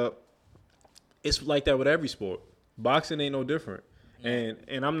hyping shit up. It's like that with every sport. Boxing ain't no different. Yeah.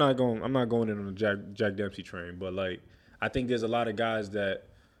 And I'm not going in on the Jack Dempsey train, but like I think there's a lot of guys that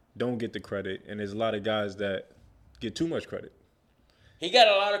don't get the credit, and there's a lot of guys that get too much credit. He got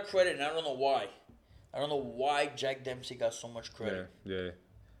a lot of credit, and I don't know why. I don't know why Jack Dempsey got so much credit. Yeah.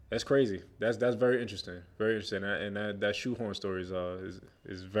 That's crazy. That's very interesting. Very interesting. And that shoehorn story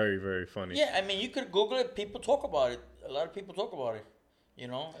is very, very funny. Yeah, I mean, you could Google it. People talk about it. A lot of people talk about it. You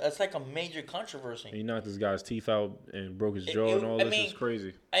know, that's like a major controversy. He knocked this guy's teeth out and broke his jaw and all this. Is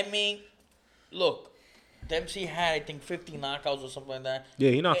crazy. I mean, look, Dempsey had, I think, 50 knockouts or something like that.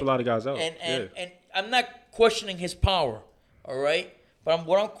 Yeah, he knocked a lot of guys out. And I'm not questioning his power, all right? But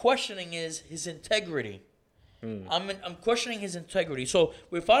what I'm questioning is his integrity. I'm questioning his integrity. So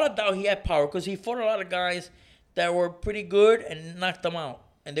without a doubt, he had power because he fought a lot of guys that were pretty good and knocked them out,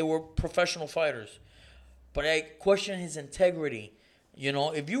 and they were professional fighters. But I question his integrity. You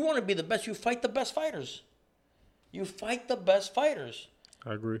know, if you want to be the best, you fight the best fighters. You fight the best fighters.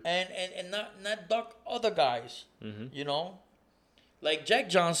 I agree. And not duck other guys. Mm-hmm. You know, like Jack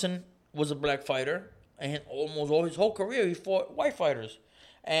Johnson was a black fighter, and almost all his whole career he fought white fighters.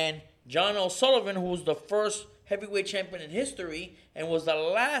 And John L. Sullivan, who was the first heavyweight champion in history and was the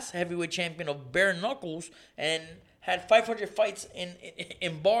last heavyweight champion of bare knuckles and had 500 fights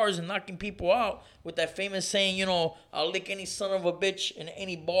in bars and knocking people out with that famous saying, you know, I'll lick any son of a bitch in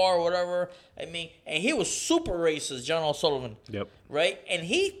any bar or whatever. I mean, and he was super racist, John L. Sullivan. Yep. Right? And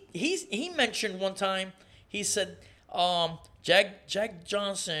he mentioned one time, he said, Jack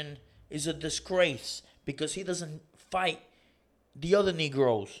Johnson is a disgrace because he doesn't fight the other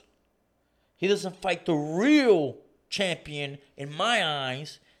Negroes. He doesn't fight the real champion, in my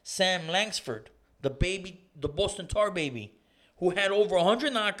eyes, Sam Langsford, the Boston Tar baby, who had over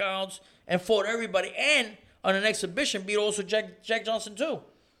 100 knockouts and fought everybody, and on an exhibition beat also Jack Johnson too.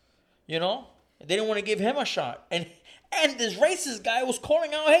 You know, they didn't want to give him a shot, and this racist guy was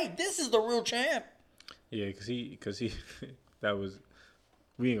calling out, "Hey, this is the real champ." Yeah, because he that was.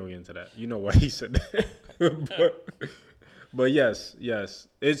 We ain't gonna get into that. You know why he said that. but yes,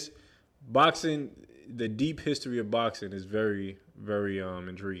 it's boxing. The deep history of boxing is very, very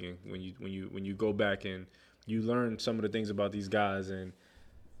intriguing when you go back and you learn some of the things about these guys and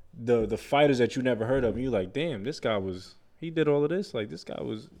the fighters that you never heard of. And you're like, damn, this guy he did all of this. Like this guy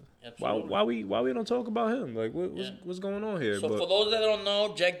was. Why we don't talk about him? Like what's going on here? So for those that don't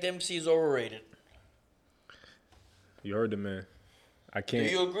know, Jack Dempsey is overrated. You heard the man. I can't.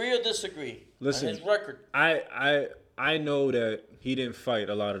 Do you agree or disagree? Listen, on his record. I know that he didn't fight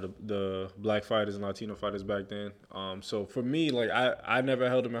a lot of the black fighters and Latino fighters back then. So for me, like I never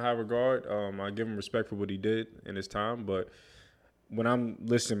held him in high regard. I give him respect for what he did in his time, but when I'm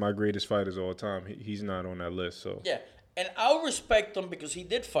listing my greatest fighters all the time, he's not on that list. So yeah, and I'll respect him because he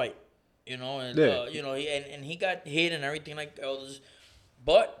did fight, you know, and you know, and he got hit and everything like others,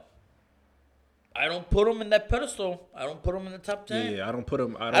 but. I don't put him in that pedestal. I don't put him in the top 10. Yeah, I don't put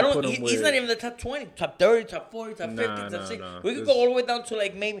him. He's not even the top 20, top 30, top 40, top 50, top 60. Nah. We could go all the way down to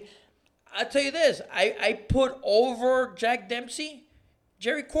like maybe. I'll tell you this. I put over Jack Dempsey,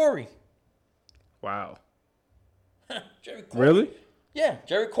 Jerry Corey. Wow. Jerry Corey. Really? Yeah,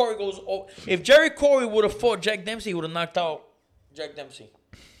 Jerry Corey goes. If Jerry Corey would have fought Jack Dempsey, he would have knocked out Jack Dempsey.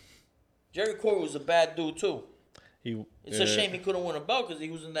 Jerry Corey was a bad dude too. It's a Yeah, shame he couldn't win a belt because he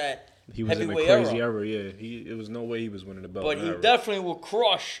was in that he was in a heavyweight crazy era. era. Yeah, it was no way he was winning the belt. But in that he era. definitely will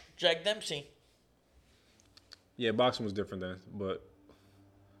crush Jack Dempsey. Yeah, boxing was different then, but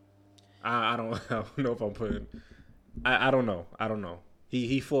I don't, I don't know if I'm putting. I don't know. I don't know.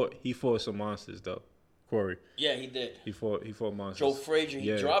 He fought some monsters though. Corey. Yeah, he did. He fought monsters. Joe Frazier, he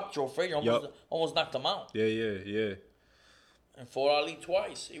Yeah. dropped Joe Frazier, almost knocked him out. Yeah. And fought Ali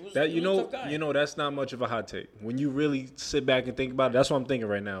twice. He was, That he was a tough guy. that's not much of a hot take. When you really sit back and think about it, that's what I'm thinking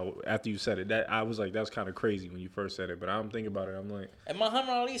right now. After you said it, that I was like, that's kind of crazy when you first said it. But I'm thinking about it, I'm like, And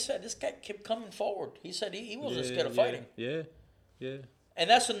Muhammad Ali said this guy kept coming forward. He said he wasn't scared of fighting. Yeah. And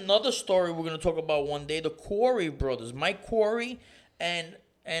that's another story we're going to talk about one day. The Corey brothers, Mike Corey and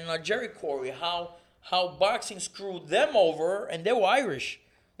Jerry Corey, how boxing screwed them over, and they were Irish.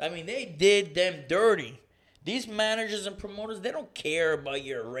 I mean, they did them dirty. These managers and promoters, they don't care about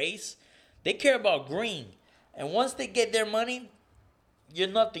your race. They care about green. And once they get their money, you're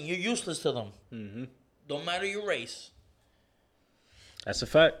nothing. You're useless to them. Mm-hmm. Don't matter your race. That's a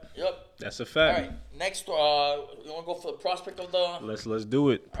fact. Yep. That's a fact. All right. Next, you want to go for the prospect of the... Let's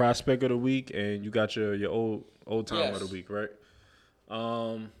do it. Prospect of the week, and you got your old time of the week, right?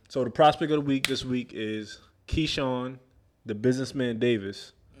 So the prospect of the week this week is Keyshawn, the businessman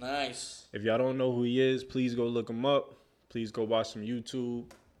Davis. Nice. If y'all don't know who he is, please go look him up. Please go watch some YouTube,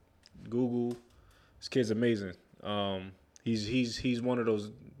 Google. This kid's amazing. He's one of those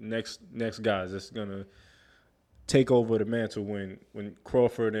next guys that's gonna take over the mantle when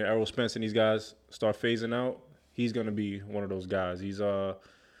Crawford and Errol Spence and these guys start phasing out. He's gonna be one of those guys. He's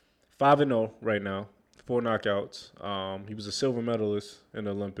 5-0 right now, 4 knockouts. He was a silver medalist in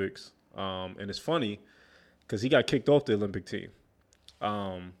the Olympics, and it's funny because he got kicked off the Olympic team.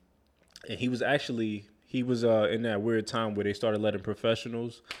 And he was in that weird time where they started letting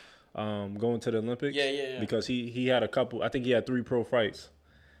professionals go into the Olympics. Yeah. Because he had a couple. I think he had 3 pro fights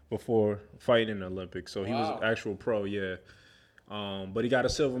before fighting in the Olympics. So he was an actual pro. Yeah. But he got a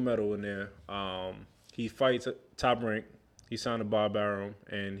silver medal in there. He fights at top rank. He signed a Bob Arum,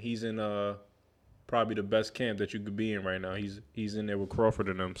 and he's in probably the best camp that you could be in right now. He's in there with Crawford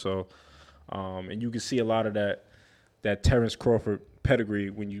and them. So, and you can see a lot of that Terrence Crawford pedigree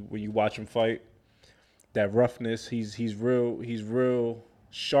when you watch him fight. That roughness, he's real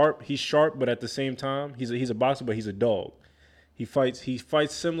sharp. He's sharp, but at the same time, he's a boxer, but he's a dog. He fights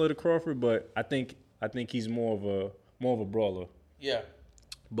similar to Crawford, but I think he's more of a brawler. Yeah.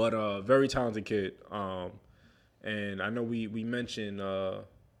 But very talented kid. And I know we mentioned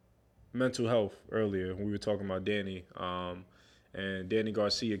mental health earlier when we were talking about Danny. And Danny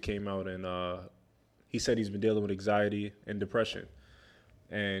Garcia came out and he said he's been dealing with anxiety and depression.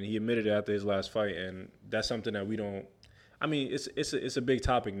 And he admitted it after his last fight, and that's something that we don't. I mean, it's a big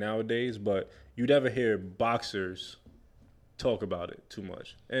topic nowadays, but you never hear boxers talk about it too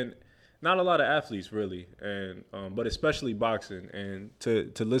much, and not a lot of athletes really, and but especially boxing. And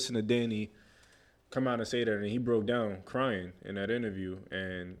to listen to Danny come out and say that, and he broke down crying in that interview,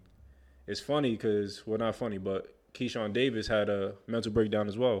 and it's funny because not funny, but Keyshawn Davis had a mental breakdown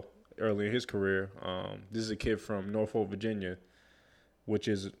as well early in his career. This is a kid from Norfolk, Virginia,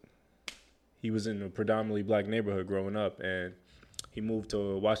 he was in a predominantly black neighborhood growing up, and he moved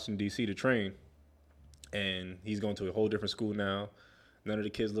to Washington, D.C. to train, and he's going to a whole different school now. None of the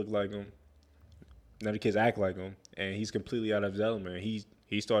kids look like him. None of the kids act like him, and he's completely out of his element. He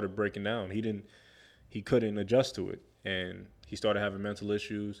started breaking down. He couldn't adjust to it, and he started having mental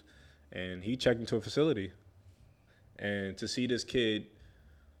issues, and he checked into a facility. And to see this kid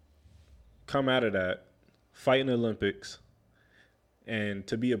come out of that, fight in the Olympics, and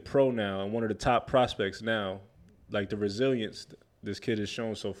to be a pro now and one of the top prospects now, like the resilience this kid has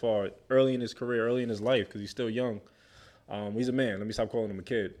shown so far early in his career, early in his life, because he's still young. He's a man. Let me stop calling him a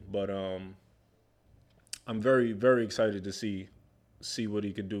kid. But I'm very, very excited to see what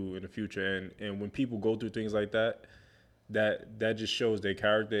he can do in the future. And when people go through things like that just shows their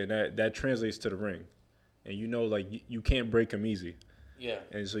character, and that translates to the ring. And like you can't break him easy. Yeah.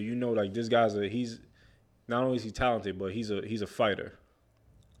 And so like this guy's he's not only is he talented, but he's a fighter.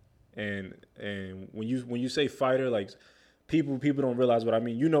 And when you say fighter, like people don't realize what I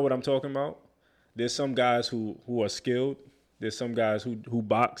mean. You know what I'm talking about. There's some guys who are skilled. There's some guys who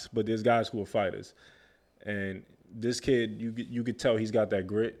box, but there's guys who are fighters. And this kid, you could tell he's got that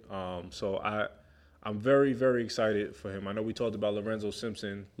grit. So I'm very, very excited for him. I know we talked about Lorenzo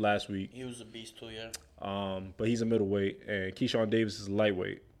Simpson last week. He was a beast too, yeah. But he's a middleweight, and Keyshawn Davis is a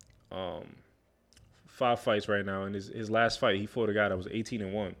lightweight. 5 fights right now, and his last fight, he fought a guy that was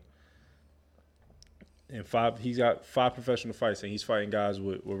 18-1. And he's got 5 professional fights, and he's fighting guys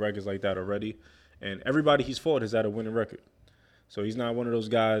with records like that already. And everybody he's fought has had a winning record. So he's not one of those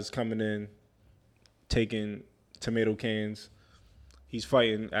guys coming in, taking tomato cans. He's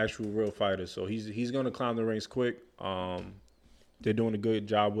fighting actual real fighters. So he's going to climb the ranks quick. They're doing a good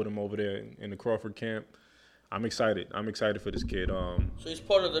job with him over there in the Crawford camp. I'm excited. I'm excited for this kid. So he's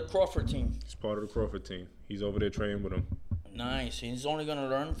part of the Crawford team. He's part of the Crawford team. He's over there training with him. Nice. He's only going to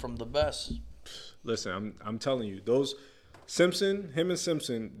learn from the best. Listen, I'm telling you, those him and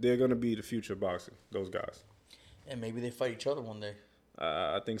Simpson, they're going to be the future of boxing, those guys. And maybe they fight each other one day.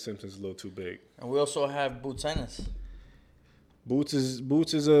 I think Simpson's a little too big. And we also have Boots Ennis. Boots is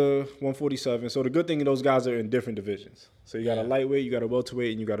a 147. So the good thing is those guys are in different divisions. So you got a lightweight, you got a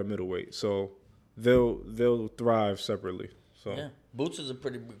welterweight, and you got a middleweight. So they'll thrive separately. So yeah, Boots is a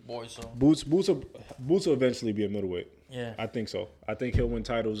pretty big boy. So Boots will eventually be a middleweight. Yeah, I think so. I think he'll win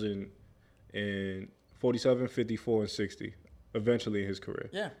titles in 47, 54, and 60 eventually in his career.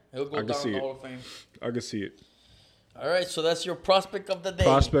 Yeah, he'll go down in the Hall of Fame. I can see it. All right, so that's your prospect of the day.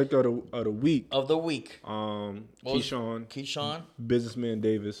 Prospect of the week. Keyshawn. Businessman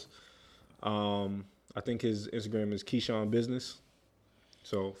Davis. I think his Instagram is Keyshawn Business.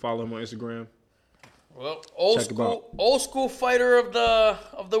 So follow him on Instagram. Well, old school fighter of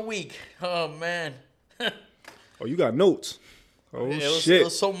the week. Oh man. Oh, you got notes. Oh shit. It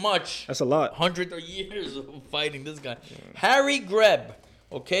was so much. That's a lot. 100 years of fighting this guy. Yeah. Harry Greb.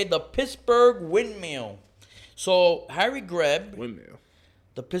 Okay, the Pittsburgh Windmill. So Harry Greb,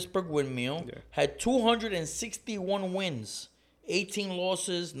 the Pittsburgh Windmill, had 261 wins, 18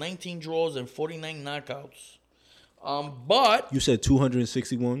 losses, 19 draws, and 49 knockouts. But you said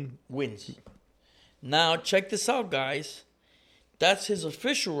 261 wins. Now check this out, guys. That's his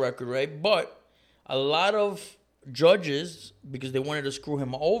official record, right? But a lot of judges, because they wanted to screw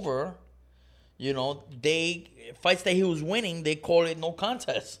him over, fights that he was winning, they call it no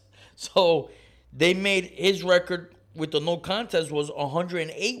contest. So they made his record with the no contest was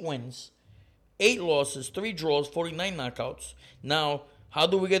 108 wins, 8 losses, 3 draws, 49 knockouts. Now, how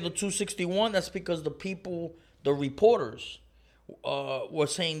do we get the 261? That's because the reporters, were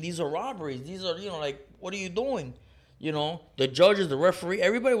saying these are robberies. These are, what are you doing? The judges, the referee,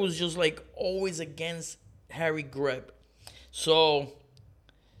 everybody was just always against Harry Greb. So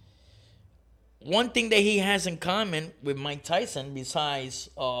one thing that he has in common with Mike Tyson, besides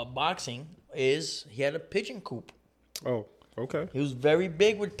boxing, is he had a pigeon coop. Oh, okay. He was very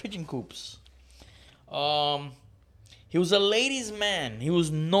big with pigeon coops. He was a ladies' man. He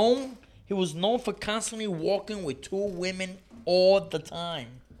was known for constantly walking with 2 women all the time.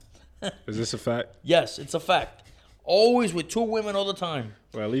 Is this a fact? Yes, it's a fact. Always with 2 women all the time.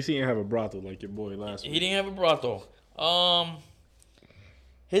 Well, at least he didn't have a brothel like your boy last week. He didn't have a brothel.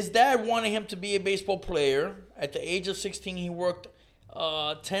 His dad wanted him to be a baseball player. At the age of 16, he worked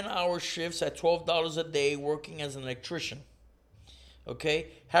 10-hour shifts at $12 a day working as an electrician. Okay?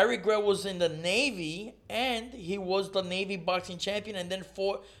 Harry Greb was in the Navy, and he was the Navy boxing champion, and then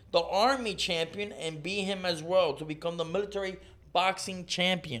fought the Army champion and beat him as well to become the military boxing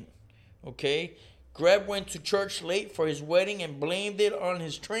champion. Okay? Greb went to church late for his wedding and blamed it on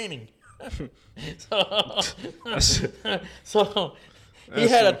his training. So he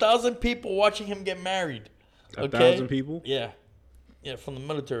had 1,000 people watching him get married. Okay? 1,000 people? Yeah, from the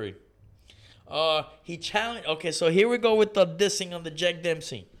military. He challenged. Okay, so here we go with the dissing on the Jack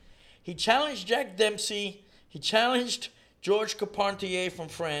Dempsey. He challenged Jack Dempsey. He challenged Georges Carpentier from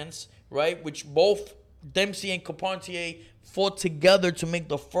France, right? Which both Dempsey and Carpentier fought together to make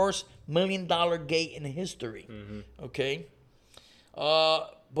the first $1 million gate in history. Mm-hmm. Okay,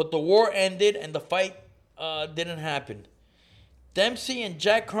 but the war ended and the fight didn't happen. Dempsey and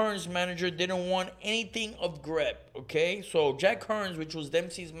Jack Hearn's manager didn't want anything of Greb, okay? So Jack Hearns, which was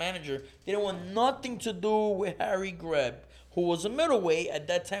Dempsey's manager, didn't want nothing to do with Harry Greb, who was a middleweight, at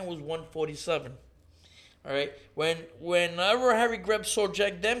that time was 147. All right? Whenever Harry Greb saw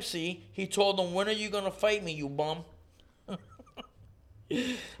Jack Dempsey, he told him, "When are you going to fight me, you bum?"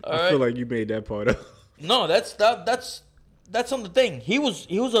 I feel like you made that part up. No, that's on the thing. He was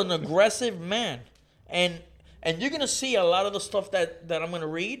an aggressive man. And you're going to see a lot of the stuff that I'm going to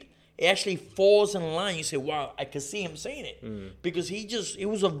read, it actually falls in line. You say, wow, I could see him saying it. Because he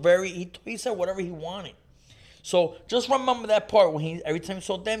said whatever he wanted. So just remember that part when every time he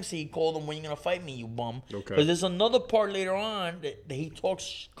saw Dempsey, he called him, "When you going to fight me, you bum?" Okay. Because there's another part later on that he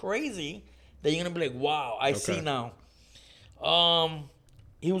talks crazy that you're going to be like, wow, I see now.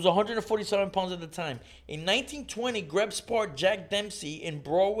 He was 147 pounds at the time. In 1920, Greb sparred Jack Dempsey in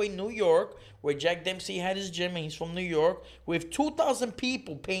Broadway, New York, where Jack Dempsey had his gym, and he's from New York, with 2,000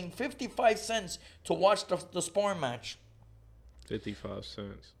 people paying 55 cents to watch the sparring match. 55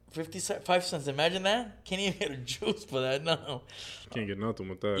 cents. 55 cents. Imagine that. Can't even get a juice for that. No. Can't get nothing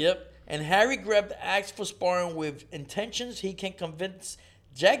with that. Yep. And Harry Greb asked for sparring with intentions he can convince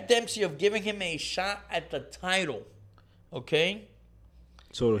Jack Dempsey of giving him a shot at the title. Okay?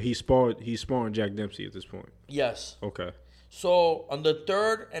 So he's sparring Jack Dempsey at this point. Yes. Okay. So on the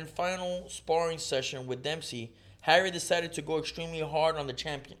third and final sparring session with Dempsey, Harry decided to go extremely hard on the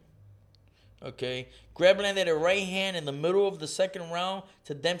champion. Okay. Greb landed a right hand in the middle of the second round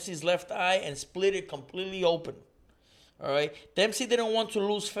to Dempsey's left eye and split it completely open. All right. Dempsey didn't want to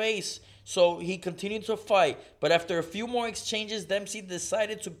lose face, so he continued to fight. But after a few more exchanges, Dempsey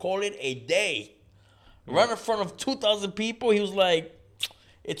decided to call it a day. Right in front of 2,000 people, he was like,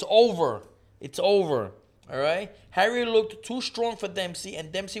 it's over. It's over. All right? Harry looked too strong for Dempsey,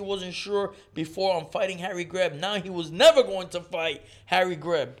 and Dempsey wasn't sure before on fighting Harry Greb. Now he was never going to fight Harry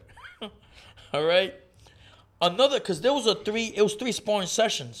Greb. All right? Because there was three sparring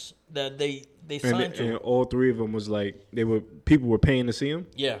sessions that they signed to. And all three of them was like, people were paying to see him?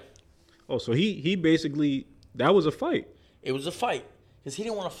 Yeah. Oh, so he basically, that was a fight. It was a fight. Because he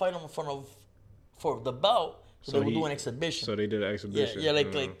didn't want to fight him for the belt. So they would do an exhibition. So they did an exhibition. Yeah,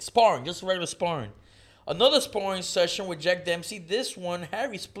 like sparring, just regular sparring. Another sparring session with Jack Dempsey. This one,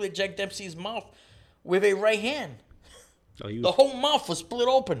 Harry split Jack Dempsey's mouth with a right hand. The whole mouth was split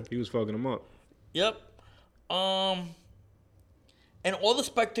open. He was fucking him up. Yep. And all the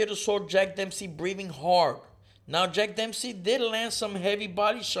spectators saw Jack Dempsey breathing hard. Now, Jack Dempsey did land some heavy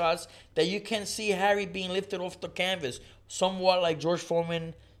body shots that you can see Harry being lifted off the canvas, somewhat like George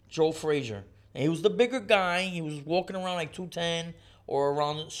Foreman, Joe Frazier. And he was the bigger guy. He was walking around like 210 or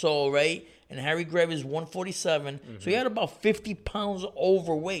around so, right? And Harry Greb is 147. Mm-hmm. So he had about 50 pounds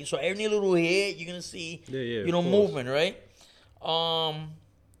overweight. So every little hit, you're going to see, movement, right?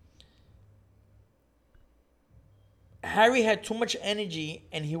 Harry had too much energy,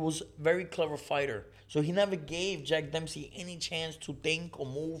 and he was a very clever fighter. So he never gave Jack Dempsey any chance to think or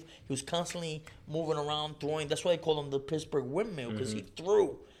move. He was constantly moving around, throwing. That's why they call him the Pittsburgh Windmill, because he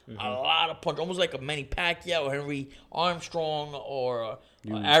threw a lot of punch, almost like a Manny Pacquiao or Henry Armstrong or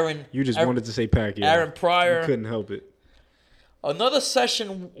Aaron. You just wanted to say Pacquiao. Aaron Pryor. You couldn't help it. Another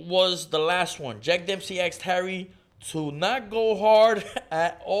session was the last one. Jack Dempsey asked Harry to not go hard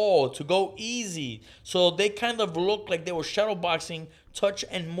at all, to go easy. So they kind of looked like they were shadowboxing, touch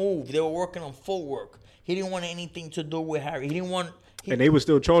and move. They were working on footwork. He didn't want anything to do with Harry. And they were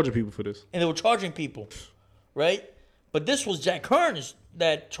still charging people for this. And they were charging people, right? But this was Jack Hearns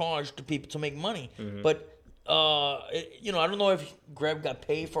that charged the people to make money. Mm-hmm. But, I don't know if Greb got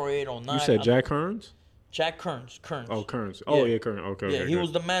paid for it or not. You said Jack Hearns? Jack Kearns. Oh, Kearns. Oh, yeah, Kearns. Okay. Yeah, he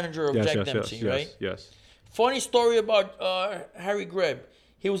was the manager of Jack Dempsey, right? Yes. Funny story about Harry Greb.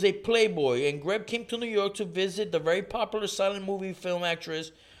 He was a playboy, and Greb came to New York to visit the very popular silent movie film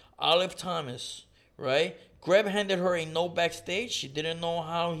actress Olive Thomas, right? Greb handed her a note backstage. She didn't know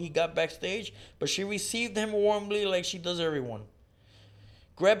how he got backstage, but she received him warmly like she does everyone.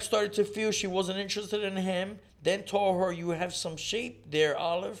 Greb started to feel she wasn't interested in him, then told her, "You have some shape there,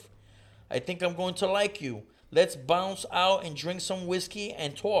 Olive. I think I'm going to like you. Let's bounce out and drink some whiskey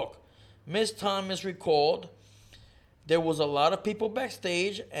and talk." Miss Thomas recalled, there was a lot of people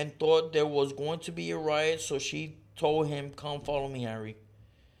backstage and thought there was going to be a riot, so she told him, "Come follow me, Harry."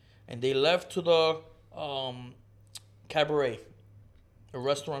 And they left to the Cabaret, a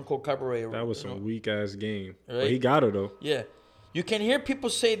restaurant called Cabaret. That was some weak-ass game. Right? But he got her, though. Yeah. You can hear people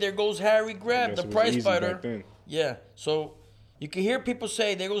say, "There goes Harry Greb, the prize fighter." Back then. Yeah. So you can hear people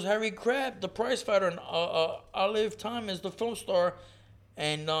say, "There goes Harry Greb, the prize fighter," and Olive Thomas, the film star.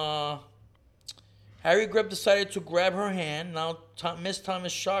 And Harry Greb decided to grab her hand. Now, Miss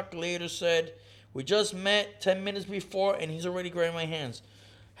Thomas, shocked, later said, "We just met 10 minutes before, and he's already grabbing my hands."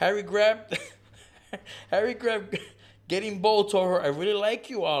 Harry Greb getting bold, told her, "I really like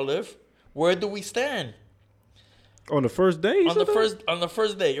you, Olive. Where do we stand?" On the first day? On the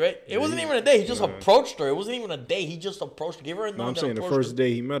first day, right? It wasn't even a day. He just approached her. It wasn't even a day. He just approached her. Give her a number. No, I'm saying the first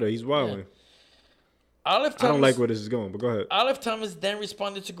day he met her. He's wilding. Yeah. Olive Thomas, I don't like where this is going, but go ahead. Olive Thomas then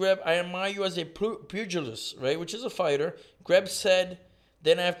responded to Greb, "I admire you as a pugilist," right? Which is a fighter. Greb said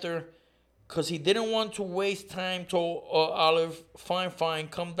then after, because he didn't want to waste time, told Olive, fine,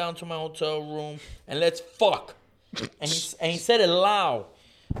 come down to my hotel room and let's fuck. And he said it loud,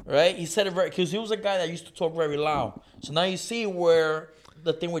 right? He said it very, because he was a guy that used to talk very loud. So now you see where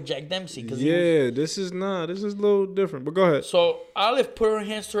the thing with Jack Dempsey. This is a little different. But go ahead. So Olive put her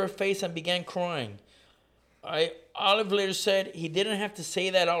hands to her face and began crying. Olive later said he didn't have to say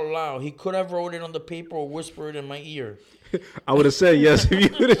that out loud. He could have wrote it on the paper or whispered it in my ear. I would have said yes if you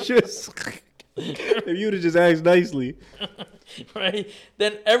would have just asked nicely. Right.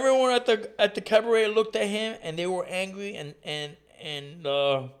 Then everyone at the cabaret looked at him and they were angry and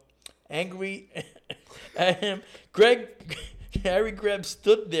angry at him. Harry Greb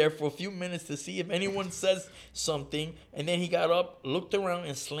stood there for a few minutes to see if anyone says something, and then he got up, looked around,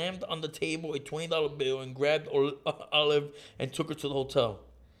 and slammed on the table a $20 bill and grabbed Olive and took her to the hotel.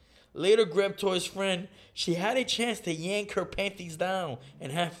 Later, Greb told his friend she had a chance to yank her panties down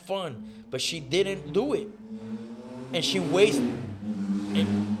and have fun, but she didn't do it. And she wasted...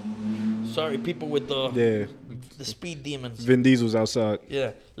 Sorry, people with the speed demons. Vin Diesel's outside.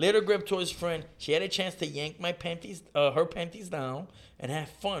 Yeah. Later, Greb told his friend she had a chance to yank her panties down and have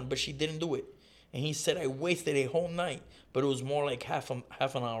fun, but she didn't do it. And he said, I wasted a whole night, but it was more like half an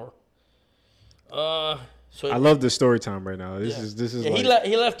hour. So I love this story time right now. This is like,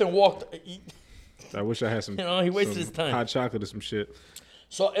 he left and walked. I wish I had some. He wasted his time. Hot chocolate or some shit.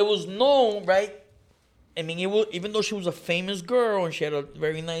 So it was known, right? I mean, even though she was a famous girl and she had a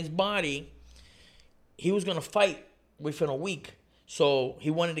very nice body, he was gonna fight within a week. So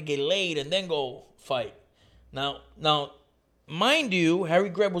he wanted to get laid and then go fight. Now, mind you, Harry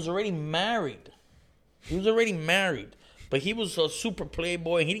Greb was already married. But he was a super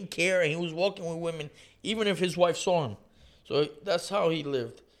playboy. He didn't care, and he was walking with women even if his wife saw him. So that's how he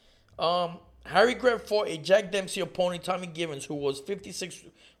lived. Harry Greb fought a Jack Dempsey opponent, Tommy Givens, who was 56.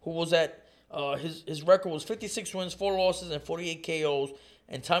 Who was at his record was 56 wins, 4 losses, and 48 KOs.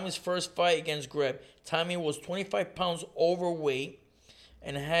 And Tommy's first fight against Greb, Tommy was 25 pounds overweight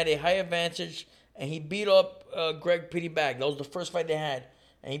and had a high advantage, and he beat up Greg pretty bad. That was the first fight they had.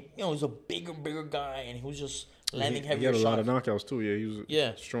 And he was a bigger guy, and he was just landing heavy shots. He had a lot of knockouts too. Yeah, he was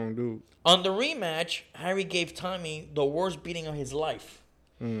a strong dude. On the rematch, Harry gave Tommy the worst beating of his life.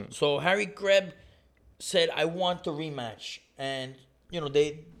 So Harry Greb said, "I want the rematch," and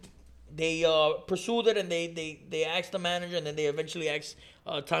they pursued it, and they asked the manager, and then they eventually asked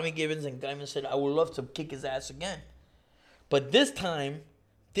Tommy Givens, and Guyman said, "I would love to kick his ass again." But this time,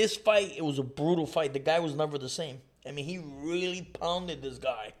 this fight, it was a brutal fight. The guy was never the same. I mean, he really pounded this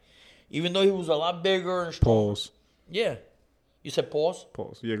guy, even though he was a lot bigger and strong. Pause. Yeah, you said pause.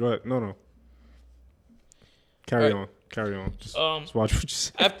 Pause. Yeah, go ahead. No. Carry on. Just watch what you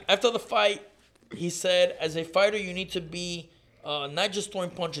say. After the fight, he said, "As a fighter, you need to be not just throwing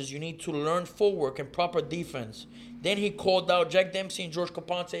punches. You need to learn footwork and proper defense." Then he called out Jack Dempsey and George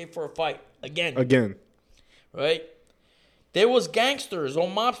Caponte for a fight again. Right? There was gangsters or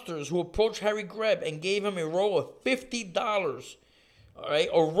mobsters who approached Harry Greb and gave him a roll of $50. All right,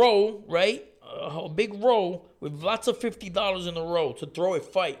 a roll, right? A big roll with lots of $50 in the roll to throw a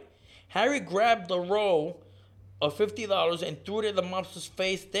fight. Harry grabbed the roll of $50 and threw it at the mobster's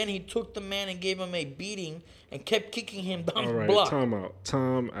face. Then he took the man and gave him a beating and kept kicking him down the block. Time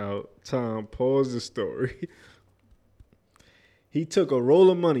out. Pause the story. He took a roll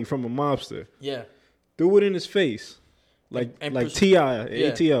of money from a mobster. Yeah. Threw it in his face. Like T.I.,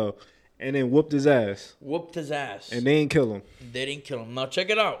 ATL. And then whooped his ass. And they didn't kill him. Now check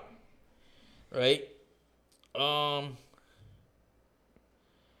it out. Right?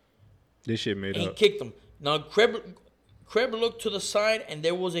 This shit made up. He kicked him. Now, Greb looked to the side, and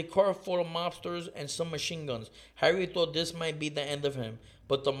there was a car full of mobsters and some machine guns. Harry thought this might be the end of him,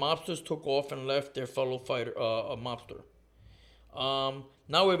 but the mobsters took off and left their fellow fighter, a mobster.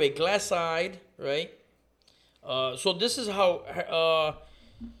 Now we have a glass-eyed, right? So this is how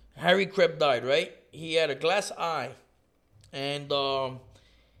Harry Greb died, right? He had a glass eye, and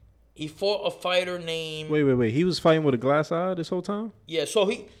he fought a fighter named... Wait. He was fighting with a glass eye this whole time? Yeah,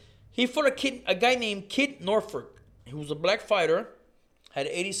 so he fought a guy named Kid Norfolk. He was a black fighter, had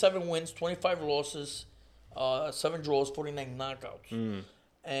 87 wins, 25 losses, 7 draws, 49 knockouts.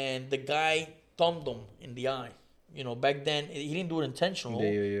 And the guy thumbed him in the eye. Back then, he didn't do it intentional.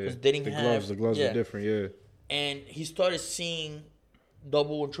 Yeah. Because they didn't have... The gloves are different, yeah. And he started seeing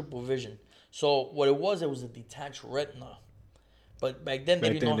double and triple vision. So what it was a detached retina. But back then,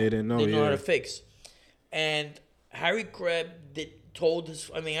 they didn't know how to fix. And Harry Greb told his...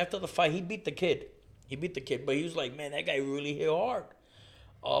 after the fight, he beat the kid. But he was like, man, that guy really hit hard.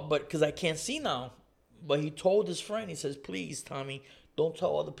 But because I can't see now. But he told his friend, he says, please, Tommy, don't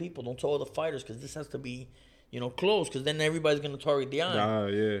tell other people. Don't tell other fighters, because this has to be, closed. Because then everybody's going to target the eye.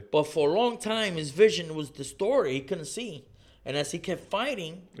 Yeah. But for a long time, his vision was distorted. He couldn't see. And as he kept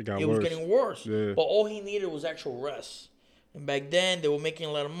fighting, it was getting worse. Yeah. But all he needed was actual rest. And back then, they were making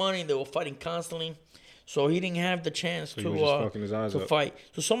a lot of money. They were fighting constantly. So he didn't have the chance to fight.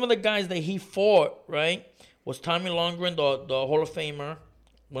 So some of the guys that he fought, right, was Tommy Lundgren, the Hall of Famer,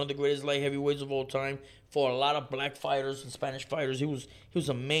 one of the greatest light heavyweights of all time. Fought a lot of black fighters and Spanish fighters. He was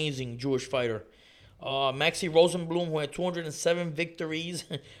amazing Jewish fighter. Maxie Rosenblum, who had 207 victories,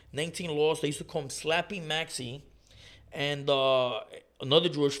 19 losses. They used to call him Slappy Maxie. And another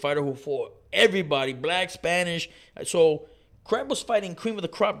Jewish fighter who fought everybody, black, Spanish. So Greg was fighting cream of the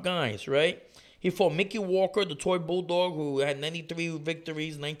crop guys, right? He fought Mickey Walker, the toy bulldog, who had 93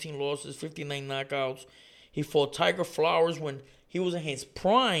 victories, 19 losses, 59 knockouts. He fought Tiger Flowers when he was in his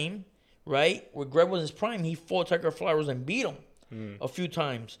prime, right? When Greg was in his prime, he fought Tiger Flowers and beat him a few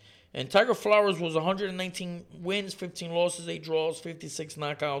times. And Tiger Flowers was 119 wins, 15 losses, 8 draws, 56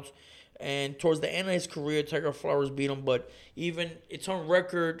 knockouts. And towards the end of his career, Tiger Flowers beat him. But even it's on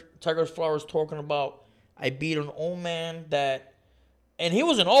record, Tiger Flowers talking about, I beat an old man that... And he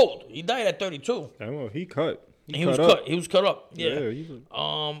wasn't old. He died at 32. I know, he cut. He was cut. He was cut up. Yeah.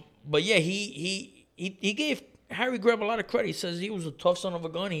 But yeah, he gave Harry Greb a lot of credit. He says he was a tough son of a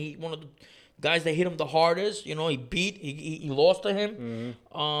gun. He one of the guys that hit him the hardest. You know, he lost to him.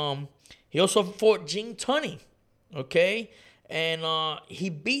 Mm-hmm. He also fought Gene Tunney. Okay, and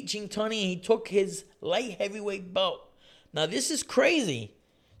he beat Gene Tunney and he took his light heavyweight belt. Now this is crazy.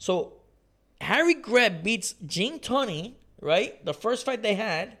 So Harry Greb beats Gene Tunney. Right? The first fight they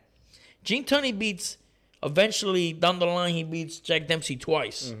had, Gene Tunney eventually down the line, he beats Jack Dempsey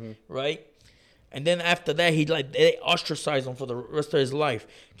twice. Mm-hmm. Right? And then after that, they ostracized him for the rest of his life.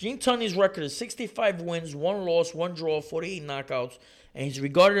 Gene Tunney's record is 65 wins, 1 loss, 1 draw, 48 knockouts. And he's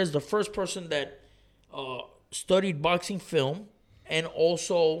regarded as the first person that studied boxing film and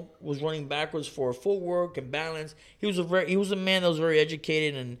also was running backwards for footwork and balance. He was a man that was very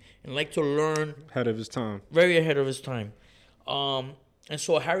educated and liked to learn. Ahead of his time. Very ahead of his time. And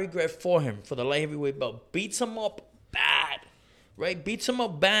so Harry Greb fought him for the light heavyweight belt. Beats him up bad. Right? Beats him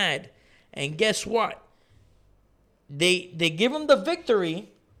up bad. And guess what? They give him the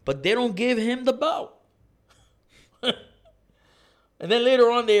victory, but they don't give him the belt. And then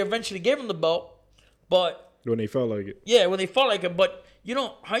later on, they eventually gave him the belt. But when they felt like it. Yeah, when they felt like it. But,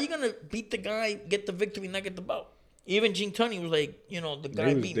 how are you going to beat the guy, get the victory, not get the belt? Even Gene Tunney was like, the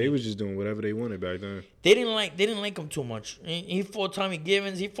guy beat me. They was just doing whatever they wanted back then. They didn't like him too much. He fought Tommy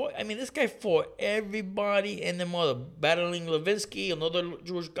Givens. This guy fought everybody and their mother. Battling Levinsky, another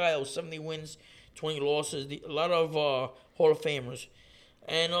Jewish guy, 70 wins, 20 losses. A lot of Hall of Famers.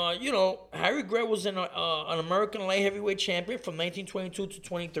 And, Harry Greb was an American light heavyweight champion from 1922 to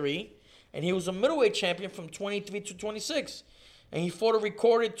 23. And he was a middleweight champion from 23 to 26. And he fought a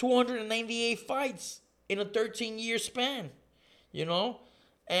recorded 298 fights in a 13-year span,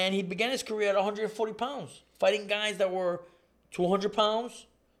 And he began his career at 140 pounds, fighting guys that were 200 pounds,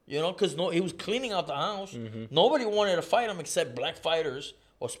 because he was cleaning out the house. Mm-hmm. Nobody wanted to fight him except black fighters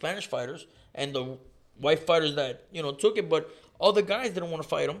or Spanish fighters and the white fighters that, took it. But other guys didn't want to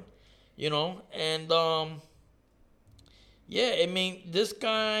fight him, And, this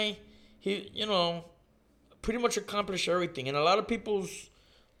guy, he, pretty much accomplished everything. And a lot of people's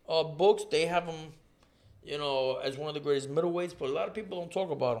books, they have him, as one of the greatest middleweights, but a lot of people don't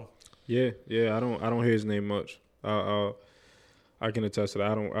talk about him. Yeah, I don't hear his name much. I can attest to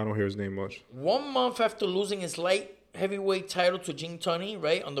that. I don't hear his name much. 1 month after losing his light heavyweight title to Gene Tunney,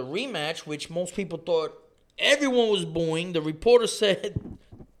 right, on the rematch, which most people thought everyone was booing, the reporter said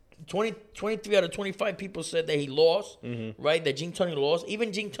 23 out of 25 people said that he lost, right, that Gene Tunney lost.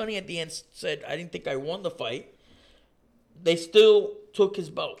 Even Gene Tunney at the end said, I didn't think I won the fight. They still took his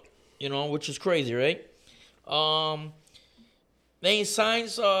belt, which is crazy, right? Then he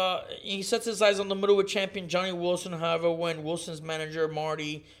sets his eyes on the middleweight champion Johnny Wilson. However, when Wilson's manager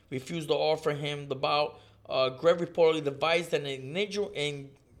Marty refused to offer him the bout, Greb reportedly devised an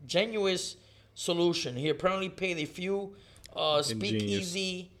ingenious solution. He apparently paid a few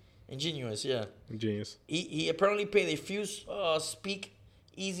ingenious. He apparently paid a few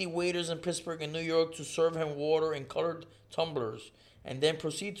speakeasy waiters in Pittsburgh and New York to serve him water in colored tumblers, and then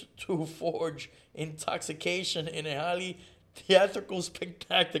proceed to forge intoxication in a highly theatrical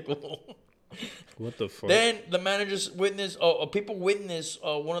spectacle. What the fuck? Then the managers witnessed, people witnessed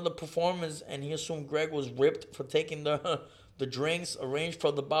one of the performers, and he assumed Greg was ripped for taking the drinks arranged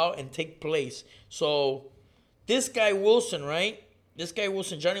for the bout and take place. So this guy Wilson, right?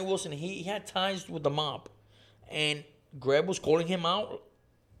 Johnny Wilson, he had ties with the mob, and Greb was calling him out.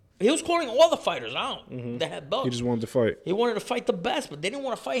 He was calling all the fighters out that had belts. He just wanted to fight. He wanted to fight the best, but they didn't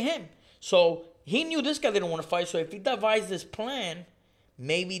want to fight him. So he knew this guy didn't want to fight. So if he devised this plan,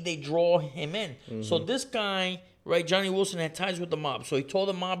 maybe they draw him in. So this guy right? Johnny Wilson had ties with the mob. So he told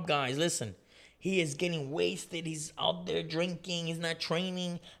the mob guys, listen, he is getting wasted. He's out there drinking. He's not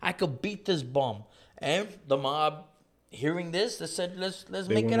training. I could beat this bum. And the mob, hearing this, they said, let's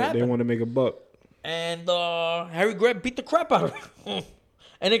make it happen. They want to make a buck. And Harry Greb beat the crap out of him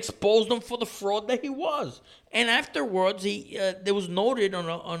and exposed him for the fraud that he was. And afterwards, there was noted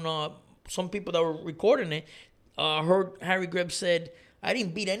on some people that were recording it, heard Harry Greb said, I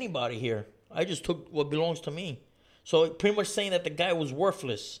didn't beat anybody here. I just took what belongs to me. So pretty much saying that the guy was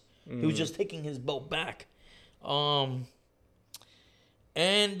worthless. He was just taking his belt back. And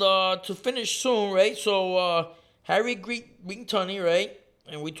to finish soon, right? So Harry beat Tunney, right?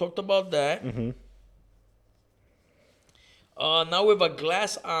 And we talked about that. Mm-hmm. Now we have a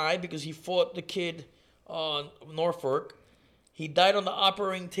glass eye because he fought the kid Norfolk. He died on the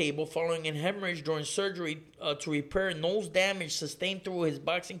operating table following an hemorrhage during surgery to repair nose damage sustained through his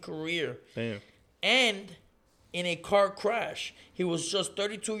boxing career. Damn. And in a car crash. He was just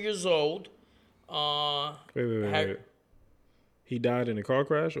 32 years old. Wait. He died in a car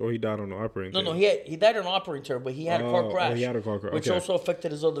crash, or he died on the operating table? No, he died on the operating table, but he had a car crash. Oh, he had a car crash. Which also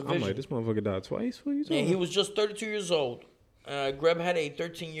affected his other vision. I'm like, this motherfucker died twice? What are you talking about? He was just 32 years old. Greb had a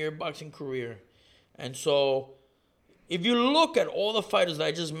 13-year boxing career. And so, if you look at all the fighters that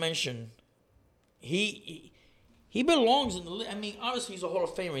I just mentioned, he belongs in the... I mean, obviously he's a Hall of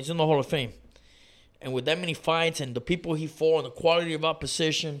Famer. He's in the Hall of Fame. And with that many fights and the people he fought and the quality of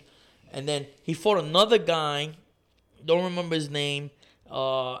opposition. And then he fought another guy, don't remember his name,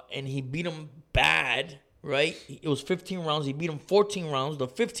 and he beat him bad, right? It was 15 rounds. He beat him 14 rounds. The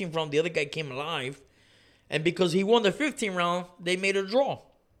 15th round, the other guy came alive. And because he won the 15th round, they made a draw.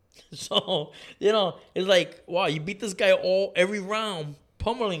 So, it's like, wow, you beat this guy every round,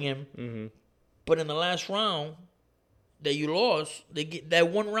 pummeling him. Mm-hmm. But in the last round that you lost, that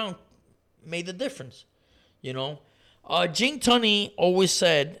one round made the difference, Gene Tunney always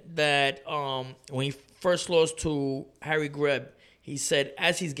said that when he first lost to Harry Greb, he said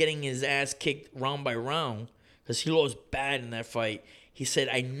as he's getting his ass kicked round by round, because he lost bad in that fight, he said,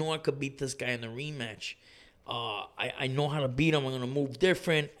 I know I could beat this guy in the rematch. I know how to beat him. I'm going to move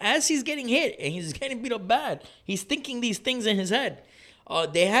different. As he's getting hit and he's getting beat up bad, he's thinking these things in his head.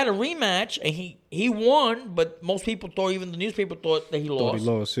 They had a rematch and he won, but most people thought, even the newspaper thought that he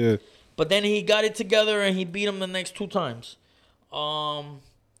lost. Yeah. But then he got it together and he beat him the next 2 times. But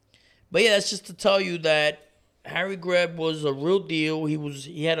yeah, that's just to tell you that Harry Greb was a real deal.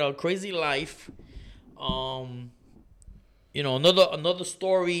 He had a crazy life. Another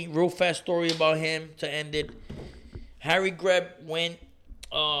story, real fast story about him to end it. Harry Greb went.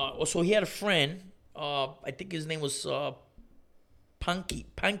 So he had a friend. I think his name was Punky.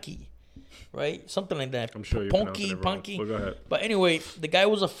 Right? Something like that. I'm sure you're Punky. Well, go ahead. But anyway, the guy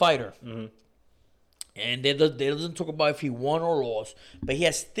was a fighter. Mm-hmm. And they doesn't talk about if he won or lost. But he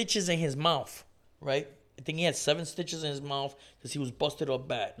has stitches in his mouth, right? I think he had 7 stitches in his mouth because he was busted up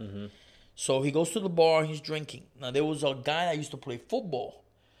bad. Mm-hmm. So he goes to the bar and he's drinking. Now, there was a guy that used to play football.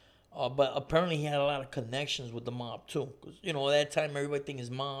 But apparently he had a lot of connections with the mob, too. Because, at that time, everybody thinks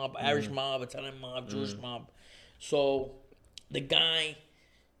is mob, Irish mob, Italian mob, Jewish mob. So the guy...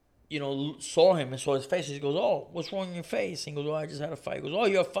 saw him and saw his face. He goes, oh, what's wrong in your face? He goes, oh, I just had a fight. He goes, oh,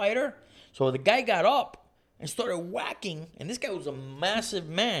 you're a fighter? So the guy got up and started whacking. And this guy was a massive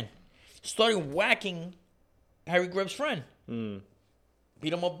man. Started whacking Harry Greb's friend.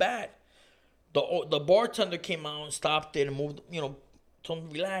 Beat him up bad. The bartender came out and stopped it and moved, told him,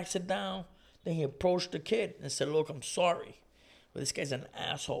 relax, sit down. Then he approached the kid and said, look, I'm sorry, but this guy's an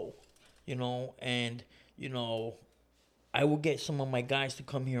asshole, and, I will get some of my guys to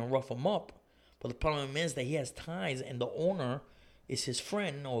come here and rough him up. But the problem is that he has ties and the owner is his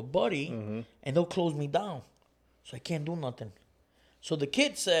friend or buddy, and they'll close me down. So I can't do nothing. So the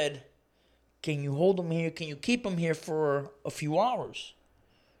kid said, can you hold him here? Can you keep him here for a few hours?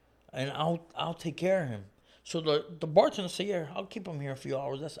 And I'll take care of him. So the bartender said, yeah, I'll keep him here a few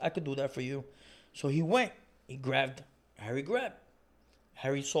hours. I could do that for you. So he went. He grabbed Harry Greb.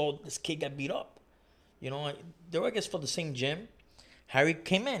 Harry saw this kid got beat up. They were, I guess, for the same gym. Harry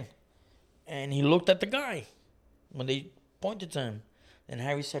came in, and he looked at the guy when they pointed to him. And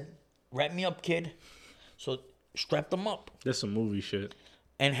Harry said, wrap me up, kid. So strapped him up. That's some movie shit.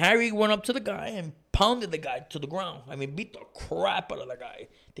 And Harry went up to the guy and pounded the guy to the ground. I mean, beat the crap out of the guy.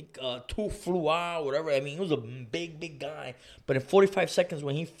 I think 2 flew out, whatever. I mean, he was a big guy. But in 45 seconds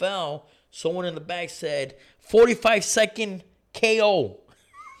when he fell, someone in the back said, 45-second KO.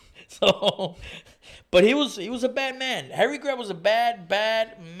 So, but he was a bad man. Harry Greb was a bad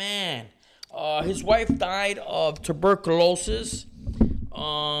man. His wife died of tuberculosis.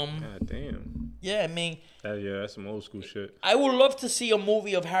 God damn. Yeah, I mean, Yeah, that's some old school shit. I would love to see a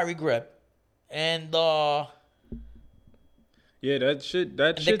movie of Harry Greb, and Yeah, that and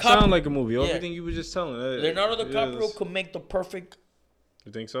the sound like a movie. yeah, Everything you were just telling. Leonardo DiCaprio could make the perfect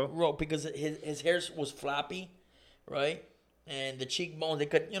You think so? role because his hair was floppy, right? And the cheekbones, they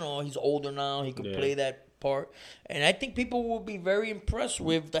could, he's older now. He could play that part, and I think people will be very impressed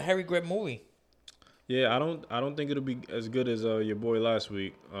with the Harry Greb movie. Yeah, I don't think it'll be as good as your boy last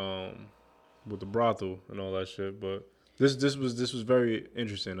week, with the brothel and all that shit. But this was very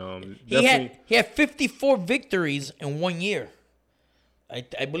interesting. He had 54 victories in 1 year.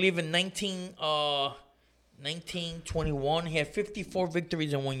 I believe in 1921 he had 54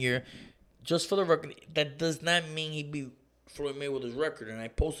 victories in 1 year. Just for the record, that does not mean he beat Floyd Mayweather's record. And I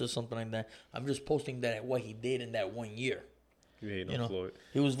posted something like that. I'm just posting that what he did in that 1 year. You hate no Floyd.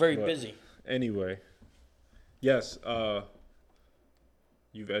 He was very busy. Anyway, yes,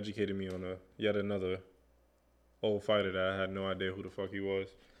 you've educated me on yet another old fighter that I had no idea who the fuck he was.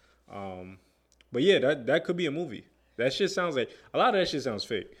 But yeah, that could be a movie. That shit sounds like a lot of that shit sounds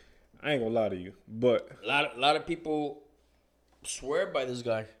fake. I ain't gonna lie to you, but a lot of people swear by this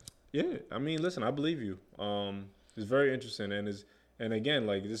guy. Yeah, I mean, listen, I believe you. It's very interesting, and again,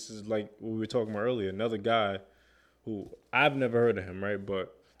 like this is like what we were talking about earlier. Another guy who I've never heard of him, right?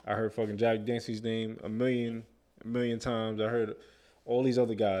 But I heard fucking Jack Dempsey's name a million times. I heard all these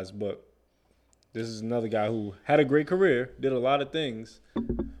other guys, but this is another guy who had a great career, did a lot of things,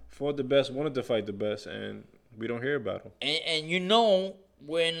 fought the best, wanted to fight the best, and we don't hear about him. And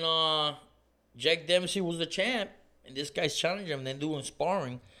when Jack Dempsey was the champ, and this guy's challenging him, and then doing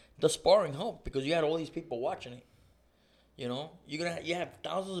sparring, the sparring helped because you had all these people watching it. You have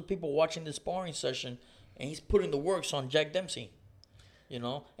thousands of people watching the sparring session, and he's putting the works on Jack Dempsey.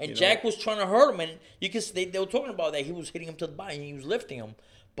 Jack was trying to hurt him, and they were talking about that he was hitting him to the body, and he was lifting him,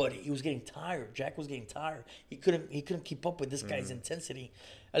 but he was getting tired. Jack was getting tired. He couldn't keep up with this guy's intensity.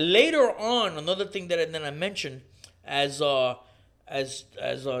 Later on, another thing that I mentioned, as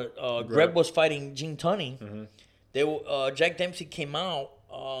Greb was fighting Gene Tunney, Jack Dempsey came out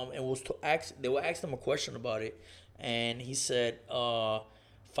and they were asking him a question about it, and he said,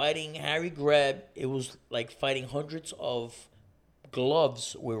 fighting Harry Greb, it was like fighting hundreds of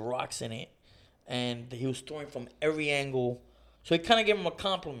gloves with rocks in it, and he was throwing from every angle. So he kind of gave him a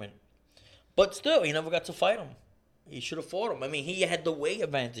compliment, but still, he never got to fight him. He should have fought him. I mean, he had the weight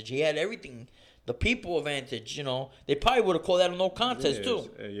advantage. He had everything, the people advantage. They probably would have called that a no contest too.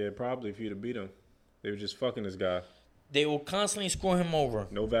 Yeah, probably if you'd have beat him, they were just fucking this guy. They will constantly score him over.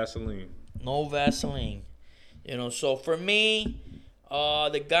 No Vaseline. So for me,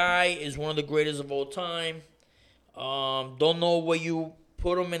 the guy is one of the greatest of all time. Don't know where you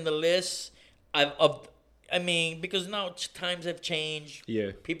put him in the list. Because now times have changed.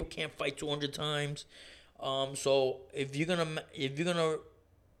 Yeah. People can't fight 200 times. So if you're gonna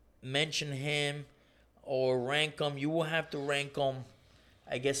mention him or rank him, you will have to rank him,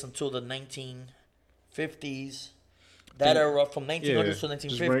 I guess, until the 1950s. That era from 1900s to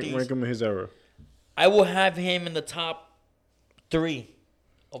 1950s. Rank him in his era. I will have him in the top 3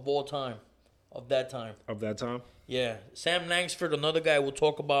 of all time, of that time. Of that time? Yeah. Sam Langsford, another guy we'll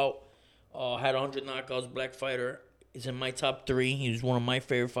talk about, had 100 knockouts, black fighter, is in my top 3. He was one of my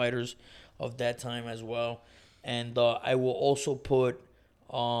favorite fighters of that time as well. And I will also put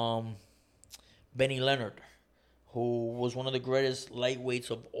Benny Leonard, who was one of the greatest lightweights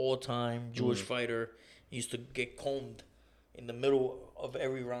of all time, Jewish fighter. He used to get combed in the middle of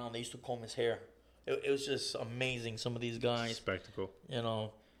every round. They used to comb his hair. It was just amazing, some of these guys. Spectacle. You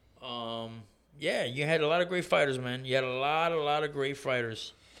had a lot of great fighters, man. You had a lot of great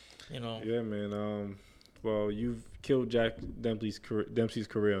fighters. Yeah, man. Well, you've killed Jack Dempsey's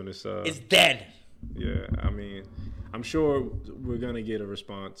career on this. It's dead. Yeah, I mean, I'm sure we're gonna get a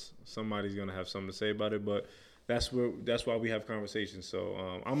response. Somebody's gonna have something to say about it, but that's why we have conversations.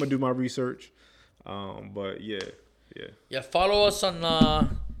 So I'm gonna do my research. But yeah. Follow us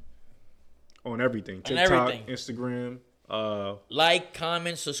on everything. TikTok, Instagram. Like,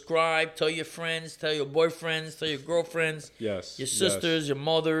 comment, subscribe. Tell your friends. Tell your boyfriends. Tell your girlfriends. Yes. Your sisters. Your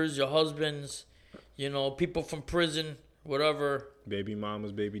mothers. Your husbands. People from prison. Whatever. Baby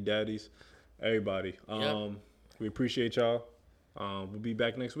mamas, baby daddies, everybody. We appreciate y'all. We'll be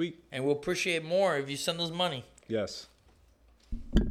back next week. And we'll appreciate more if you send us money. Yes.